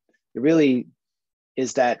normal, it really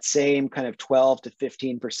is that same kind of 12 to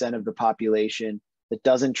 15% of the population that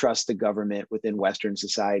doesn't trust the government within Western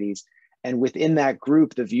societies. And within that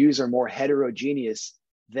group, the views are more heterogeneous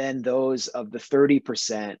than those of the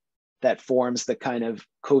 30% that forms the kind of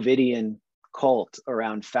COVIDian cult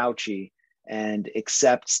around Fauci and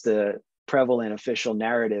accepts the prevalent official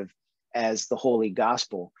narrative as the holy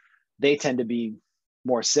gospel. They tend to be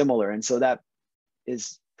more similar. And so that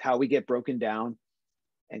is how we get broken down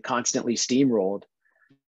and constantly steamrolled.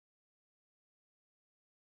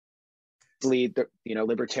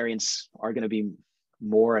 Libertarians are going to be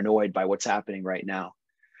more annoyed by what's happening right now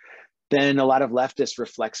than a lot of leftists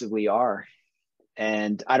reflexively are.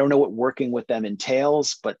 And I don't know what working with them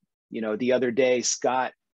entails, but the other day,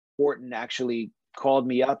 Scott Horton actually called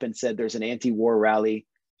me up and said, there's an anti-war rally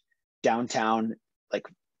downtown, like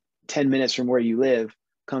 10 minutes from where you live,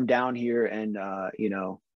 come down here and,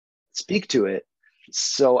 speak to it.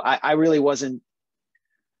 So I really wasn't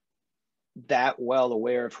that well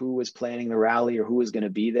aware of who was planning the rally or who was going to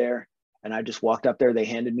be there. And I just walked up there, they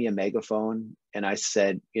handed me a megaphone, and I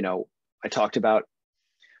said, I talked about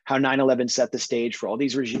how 9/11 set the stage for all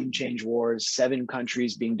these regime change wars, 7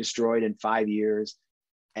 countries being destroyed in 5 years,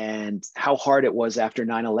 and how hard it was after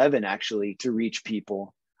 9/11 actually to reach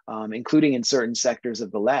people, including in certain sectors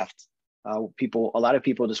of the left. A lot of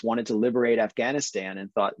people just wanted to liberate Afghanistan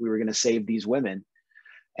and thought we were going to save these women.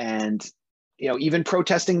 And, even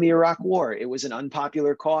protesting the Iraq war, it was an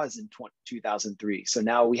unpopular cause in 2003. So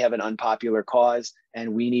now we have an unpopular cause,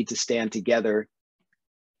 and we need to stand together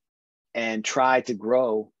and try to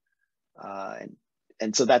grow.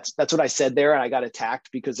 And so that's what I said there. And I got attacked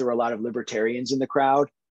because there were a lot of libertarians in the crowd.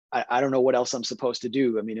 I don't know what else I'm supposed to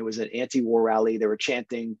do. I mean, it was an anti-war rally. They were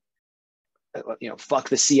chanting, fuck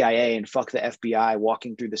the CIA and fuck the FBI,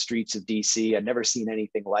 walking through the streets of DC. I'd never seen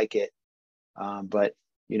anything like it. But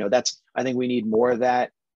I think we need more of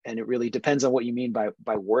that. And it really depends on what you mean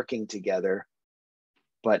by working together.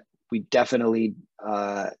 But we definitely,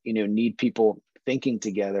 need people thinking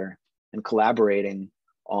together and collaborating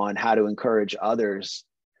on how to encourage others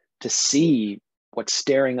to see what's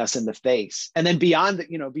staring us in the face. And then beyond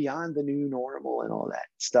the new normal and all that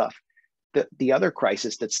stuff, the other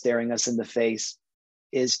crisis that's staring us in the face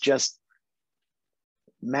is just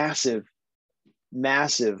massive,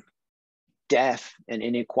 massive death and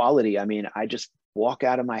inequality. I mean, I just walk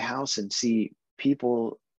out of my house and see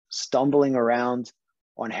people stumbling around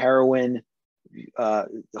on heroin,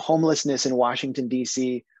 homelessness in Washington,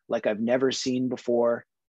 D.C., like I've never seen before.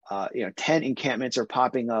 Tent encampments are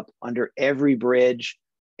popping up under every bridge.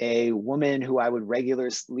 A woman who I would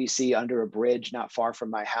regularly see under a bridge not far from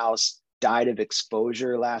my house died of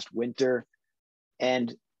exposure last winter.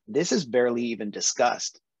 And this is barely even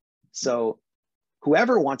discussed. So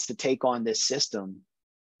whoever wants to take on this system,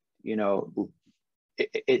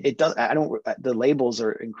 it does. The labels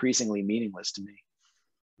are increasingly meaningless to me.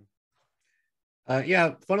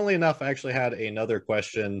 Yeah, funnily enough, I actually had another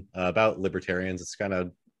question about libertarians. It's kind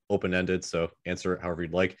of open-ended, so answer it however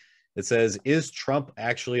you'd like. It says, is Trump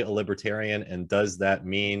actually a libertarian, and does that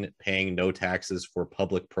mean paying no taxes for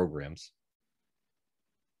public programs?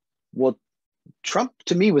 Well, Trump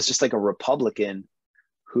to me was just like a Republican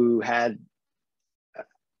who had,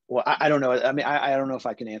 I don't know. I mean, I don't know if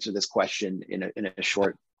I can answer this question in a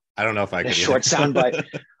short, I don't know if I can short soundbite,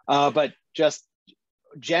 but just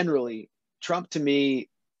generally, Trump to me,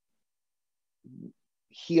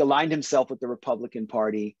 he aligned himself with the Republican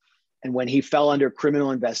Party. And when he fell under criminal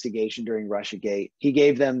investigation during Russiagate, he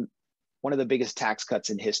gave them one of the biggest tax cuts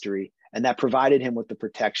in history. And that provided him with the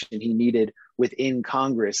protection he needed within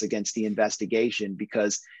Congress against the investigation,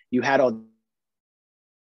 because you had all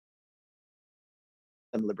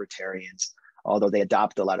them libertarians, although they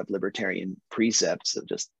adopt a lot of libertarian precepts of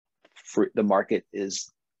just the market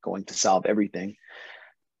is going to solve everything.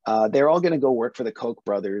 They're all going to go work for the Koch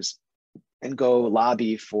brothers and go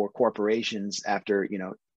lobby for corporations after,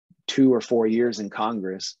 2 or 4 years in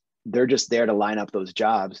Congress. They're just there to line up those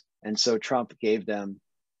jobs. And so Trump gave them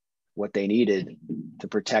what they needed to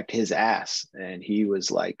protect his ass. And he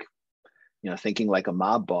was like, thinking like a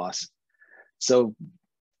mob boss. So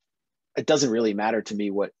it doesn't really matter to me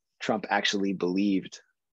what Trump actually believed.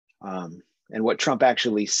 And what Trump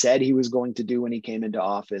actually said he was going to do when he came into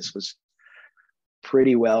office was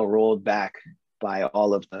pretty well rolled back by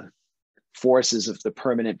all of the forces of the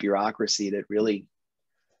permanent bureaucracy that really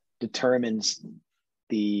determines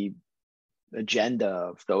the agenda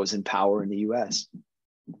of those in power in the US.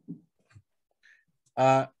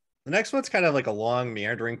 The next one's kind of like a long,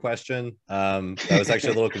 meandering question. I was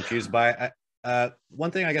actually a little confused by.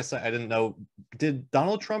 One thing I guess I didn't know, did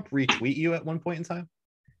Donald Trump retweet you at one point in time?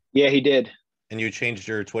 Yeah, he did. And you changed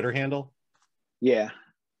your Twitter handle? Yeah.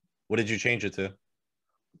 What did you change it to?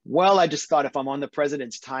 Well, I just thought if I'm on the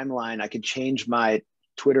president's timeline, I could change my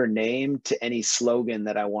Twitter name to any slogan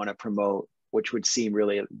that I want to promote, which would seem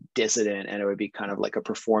really dissident, and it would be kind of like a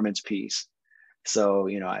performance piece. So,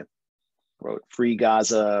 I wrote Free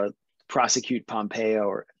Gaza, prosecute Pompeo,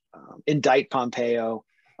 or indict Pompeo,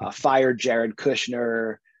 fire Jared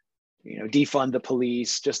Kushner, defund the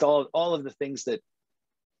police, just all of the things that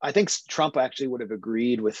I think Trump actually would have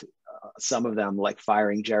agreed with some of them, like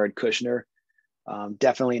firing Jared Kushner.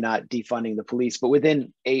 Definitely not defunding the police, but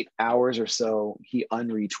within 8 hours or so, he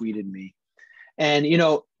unretweeted me. And,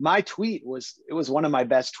 my tweet was one of my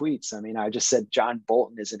best tweets. I mean, I just said, John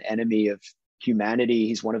Bolton is an enemy of humanity.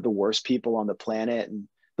 He's one of the worst people on the planet, and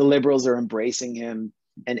the liberals are embracing him.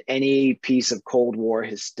 And any piece of Cold War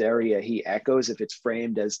hysteria he echoes, if it's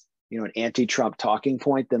framed as, an anti-Trump talking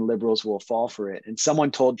point, then liberals will fall for it. And someone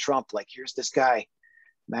told Trump, like, here's this guy,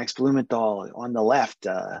 Max Blumenthal on the left,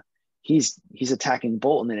 he's attacking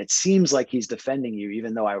Bolton, and it seems like he's defending you,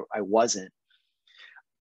 even though I wasn't.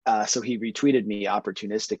 So he retweeted me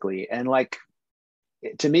opportunistically. And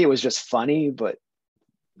to me, it was just funny, but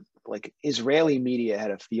like Israeli media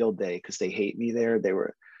had a field day because they hate me there. They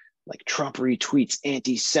were like, Trump retweets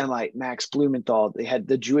anti-Semite Max Blumenthal. They had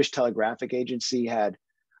the Jewish Telegraphic Agency had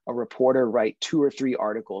a reporter write 2 or 3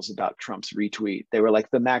 articles about Trump's retweet. They were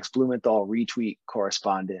like the Max Blumenthal retweet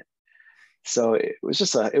correspondent. So it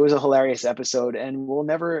was a hilarious episode, and we'll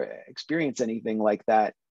never experience anything like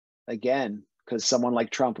that again, because someone like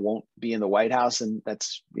Trump won't be in the White House, and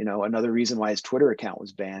that's, you know, another reason why his Twitter account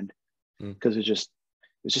was banned, because it was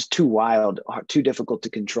just too wild, too difficult to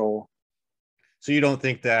control. So you don't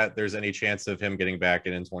think that there's any chance of him getting back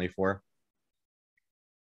in 24?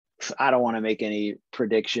 I don't want to make any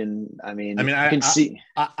prediction. I mean,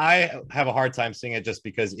 I have a hard time seeing it, just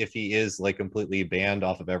because if he is like completely banned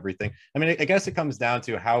off of everything, I mean, I guess it comes down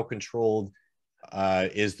to how controlled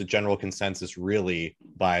is the general consensus really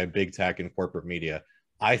by big tech and corporate media.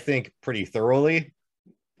 I think pretty thoroughly.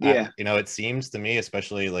 Yeah. You know, it seems to me,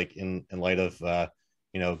 especially like in light of,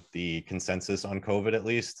 you know, the consensus on COVID at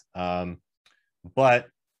least. But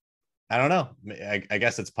I don't know. I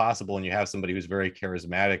guess it's possible, and you have somebody who's very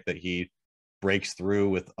charismatic, that he breaks through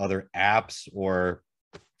with other apps, or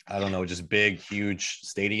I don't know, just big, huge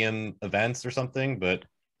stadium events or something. But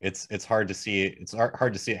it's hard to see it. It's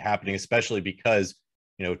hard to see it happening, especially because,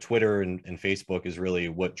 you know, Twitter and Facebook is really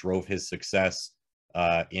what drove his success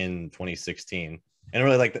in 2016, and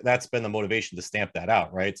really like that's been the motivation to stamp that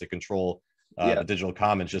out, right? To control the digital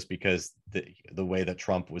commons, just because the way that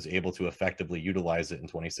Trump was able to effectively utilize it in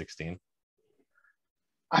 2016.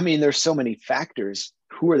 I mean, there's so many factors.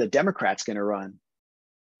 Who are the Democrats going to run?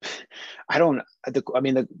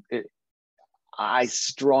 I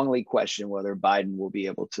strongly question whether Biden will be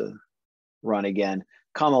able to run again.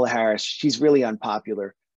 Kamala Harris, she's really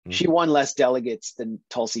unpopular. She won less delegates than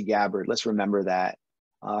Tulsi Gabbard. Let's remember that.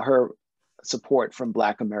 Her support from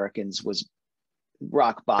Black Americans was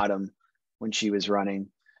rock bottom when she was running.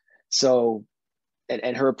 So,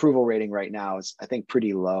 and her approval rating right now is, I think,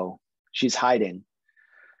 pretty low. She's hiding.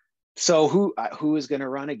 So who is going to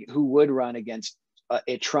run? Who would run against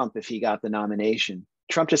a Trump if he got the nomination?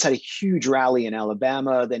 Trump just had a huge rally in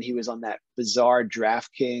Alabama. Then he was on that bizarre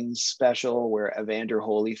DraftKings special where Evander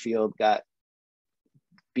Holyfield got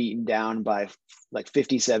beaten down by, like,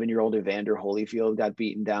 57-year-old Evander Holyfield got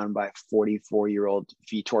beaten down by 44-year-old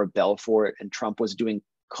Vitor Belfort, and Trump was doing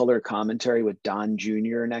color commentary with Don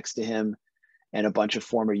Jr. next to him and a bunch of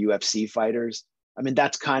former UFC fighters. I mean,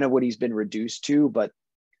 that's kind of what he's been reduced to, but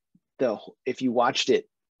if you watched it,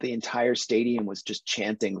 the entire stadium was just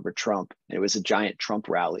chanting for Trump. It was a giant Trump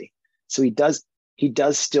rally. So he does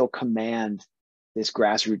still command this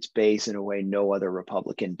grassroots base in a way no other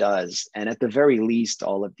Republican does. And at the very least,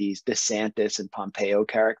 all of these DeSantis and Pompeo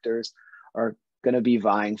characters are going to be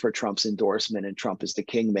vying for Trump's endorsement, and Trump is the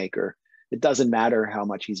kingmaker. It doesn't matter how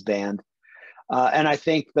much he's banned. And I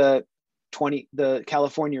think the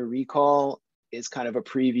California recall is kind of a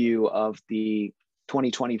preview of the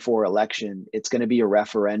 2024 election. It's going to be a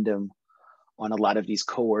referendum on a lot of these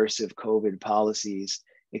coercive COVID policies,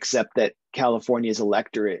 except that California's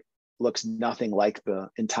electorate looks nothing like the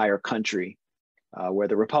entire country, where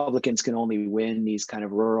the Republicans can only win these kind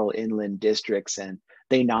of rural inland districts, and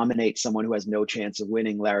they nominate someone who has no chance of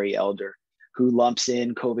winning, Larry Elder, who lumps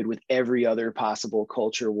in COVID with every other possible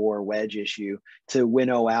culture war wedge issue to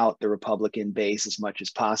winnow out the Republican base as much as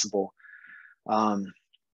possible.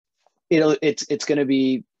 It's going to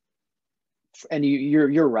be, and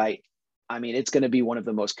you're right. I mean, it's going to be one of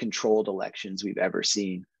the most controlled elections we've ever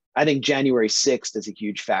seen. I think January 6th is a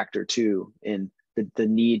huge factor too in the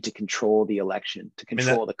need to control the election, to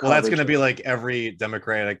control the coverage. Well, that's going to be like every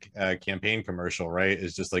Democratic campaign commercial, right?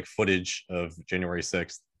 Is just like footage of January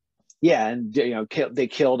 6th. Yeah, and they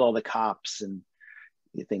killed all the cops and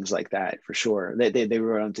things like that, for sure. They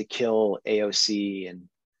were on to kill AOC, and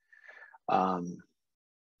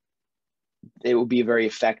it will be very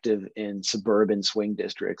effective in suburban swing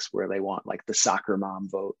districts where they want, like, the soccer mom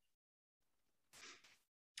vote.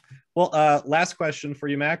 Well, last question for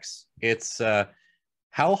you, Max. It's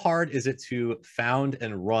how hard is it to found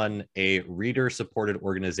and run a reader-supported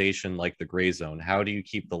organization like the Gray Zone? How do you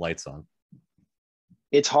keep the lights on?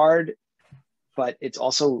 It's hard, but it's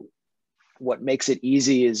also what makes it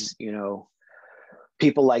easy is,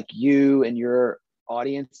 people like you and your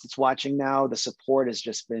audience that's watching now. The support has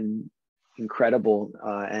just been incredible,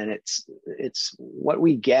 and it's what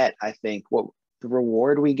we get. I think what the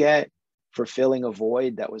reward we get for filling a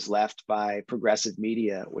void that was left by progressive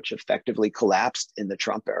media, which effectively collapsed in the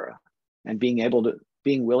Trump era, and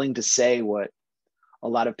being willing to say what a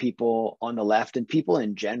lot of people on the left and people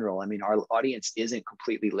in general, I mean, our audience isn't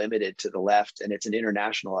completely limited to the left, and it's an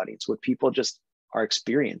international audience, what people just are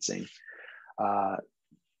experiencing.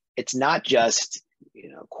 It's not just,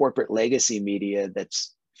 corporate legacy media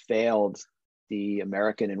that's failed the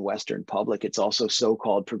American and Western public. It's also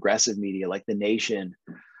so-called progressive media like The Nation,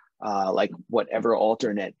 like whatever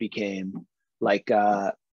alternate became, like,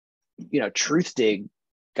 Truth Dig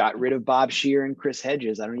got rid of Bob Scheer and Chris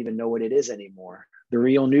Hedges. I don't even know what it is anymore. The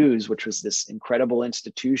Real News, which was this incredible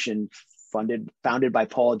institution founded by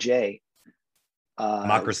Paul Jay.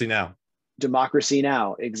 Democracy Now! Democracy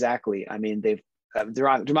Now! Exactly. I mean,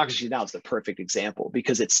 Democracy Now! Is the perfect example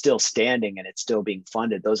because it's still standing and it's still being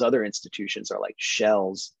funded. Those other institutions are like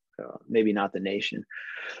shells, maybe not the nation.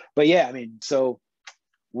 But yeah, I mean, so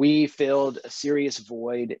we filled a serious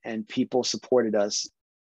void and people supported us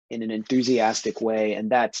in an enthusiastic way,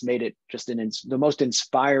 and that's made it just the most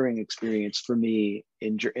inspiring experience for me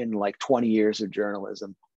in like 20 years of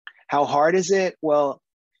journalism. How hard is it? Well,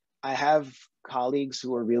 I have colleagues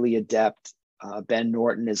who are really adept. Ben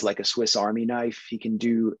Norton is like a Swiss Army knife. He can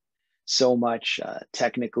do so much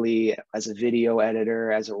technically as a video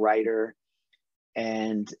editor, as a writer,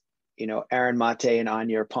 and Aaron Mate and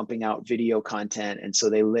Anya are pumping out video content, and so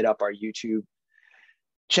they lit up our YouTube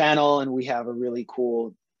channel, and we have a really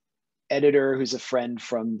cool editor who's a friend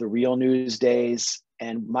from the Real News days.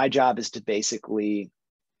 And my job is to basically,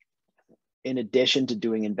 in addition to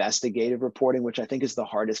doing investigative reporting, which I think is the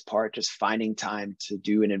hardest part, just finding time to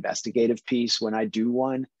do an investigative piece. When I do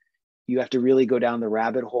one, you have to really go down the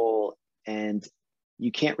rabbit hole and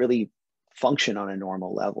you can't really function on a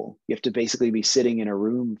normal level. You have to basically be sitting in a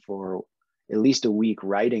room for at least a week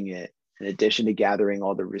writing it, in addition to gathering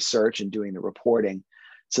all the research and doing the reporting.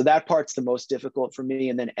 So that part's the most difficult for me.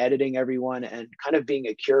 And then editing everyone and kind of being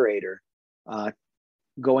a curator,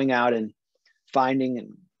 going out and finding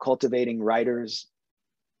and cultivating writers,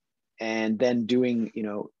 and then doing,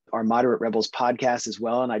 our Moderate Rebels podcast as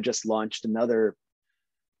well. And I just launched another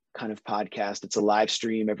kind of podcast. It's a live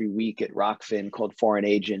stream every week at Rockfin called Foreign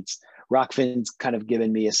Agents. Rockfin's kind of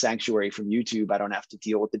given me a sanctuary from YouTube. I don't have to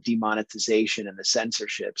deal with the demonetization and the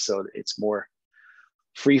censorship. So it's more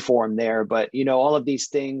free form there. But, all of these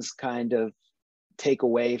things kind of take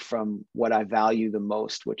away from what I value the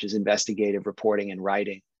most, which is investigative reporting and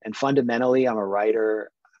writing. And fundamentally, I'm a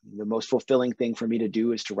writer. The most fulfilling thing for me to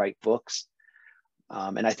do is to write books.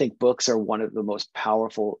 And I think books are one of the most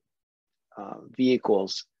powerful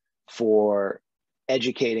vehicles for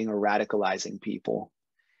educating or radicalizing people.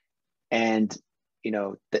 And,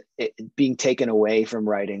 being taken away from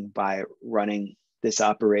writing by running this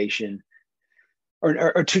operation,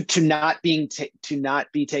 or to not be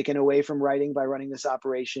taken away from writing by running this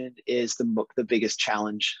operation is the biggest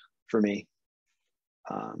challenge for me.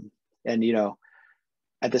 And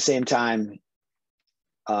at the same time,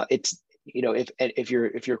 it's if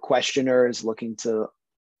your questioner is looking to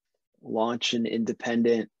launch an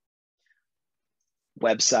independent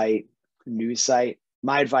website, news site,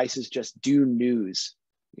 my advice is just do news.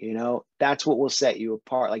 That's what will set you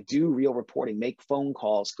apart. Like, do real reporting, make phone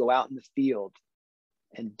calls, go out in the field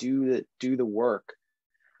and do the work,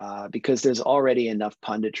 because there's already enough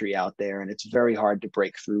punditry out there and it's very hard to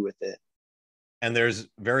break through with it. And there's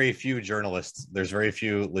very few journalists. There's very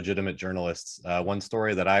few legitimate journalists. One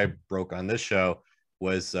story that I broke on this show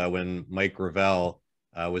was when Mike Gravel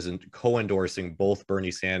was co-endorsing both Bernie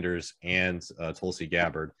Sanders and Tulsi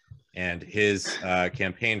Gabbard. And his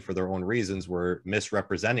campaign, for their own reasons, were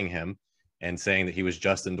misrepresenting him and saying that he was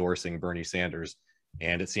just endorsing Bernie Sanders.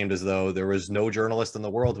 And it seemed as though there was no journalist in the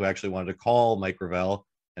world who actually wanted to call Mike Gravel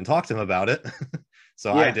and talk to him about it.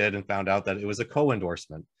 So yeah. I did, and found out that it was a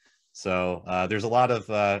co-endorsement. So there's a lot of,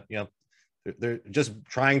 they're just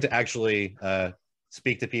trying to actually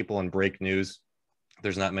speak to people and break news.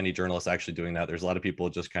 There's not many journalists actually doing that. There's a lot of people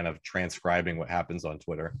just kind of transcribing what happens on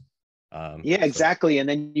Twitter. Yeah, exactly. And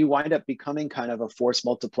then you wind up becoming kind of a force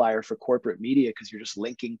multiplier for corporate media because you're just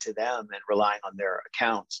linking to them and relying on their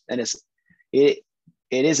accounts. And it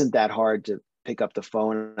isn't that hard to pick up the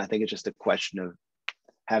phone. I think it's just a question of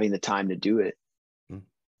having the time to do it.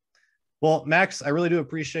 Well, Max, I really do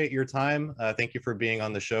appreciate your time. Thank you for being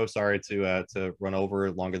on the show. Sorry to run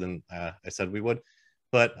over longer than I said we would.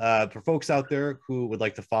 But for folks out there who would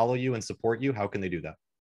like to follow you and support you, how can they do that?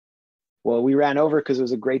 Well, we ran over because it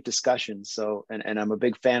was a great discussion. So, and I'm a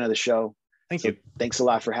big fan of the show. Thank you. Thanks a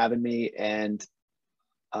lot for having me. And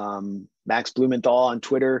Max Blumenthal on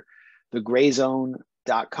Twitter,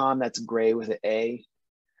 thegrayzone.com. That's gray with an A.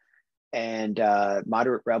 And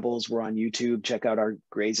Moderate Rebels, we're on YouTube. Check out our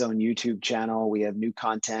Gray Zone YouTube channel. We have new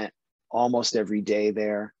content almost every day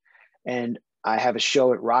there. And I have a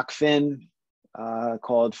show at Rockfin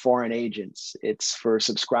called Foreign Agents. It's for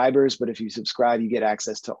subscribers, but if you subscribe, you get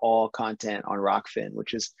access to all content on Rockfin,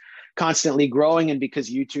 which is constantly growing. And because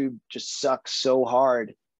YouTube just sucks so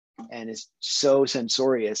hard and is so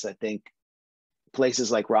censorious, I think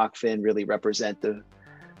places like Rockfin really represent the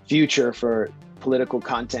future for political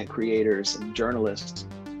content creators and journalists.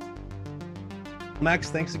 Max,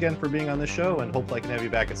 thanks again for being on the show, and hopefully I can have you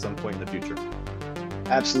back at some point in the future.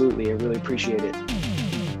 Absolutely, I really appreciate it.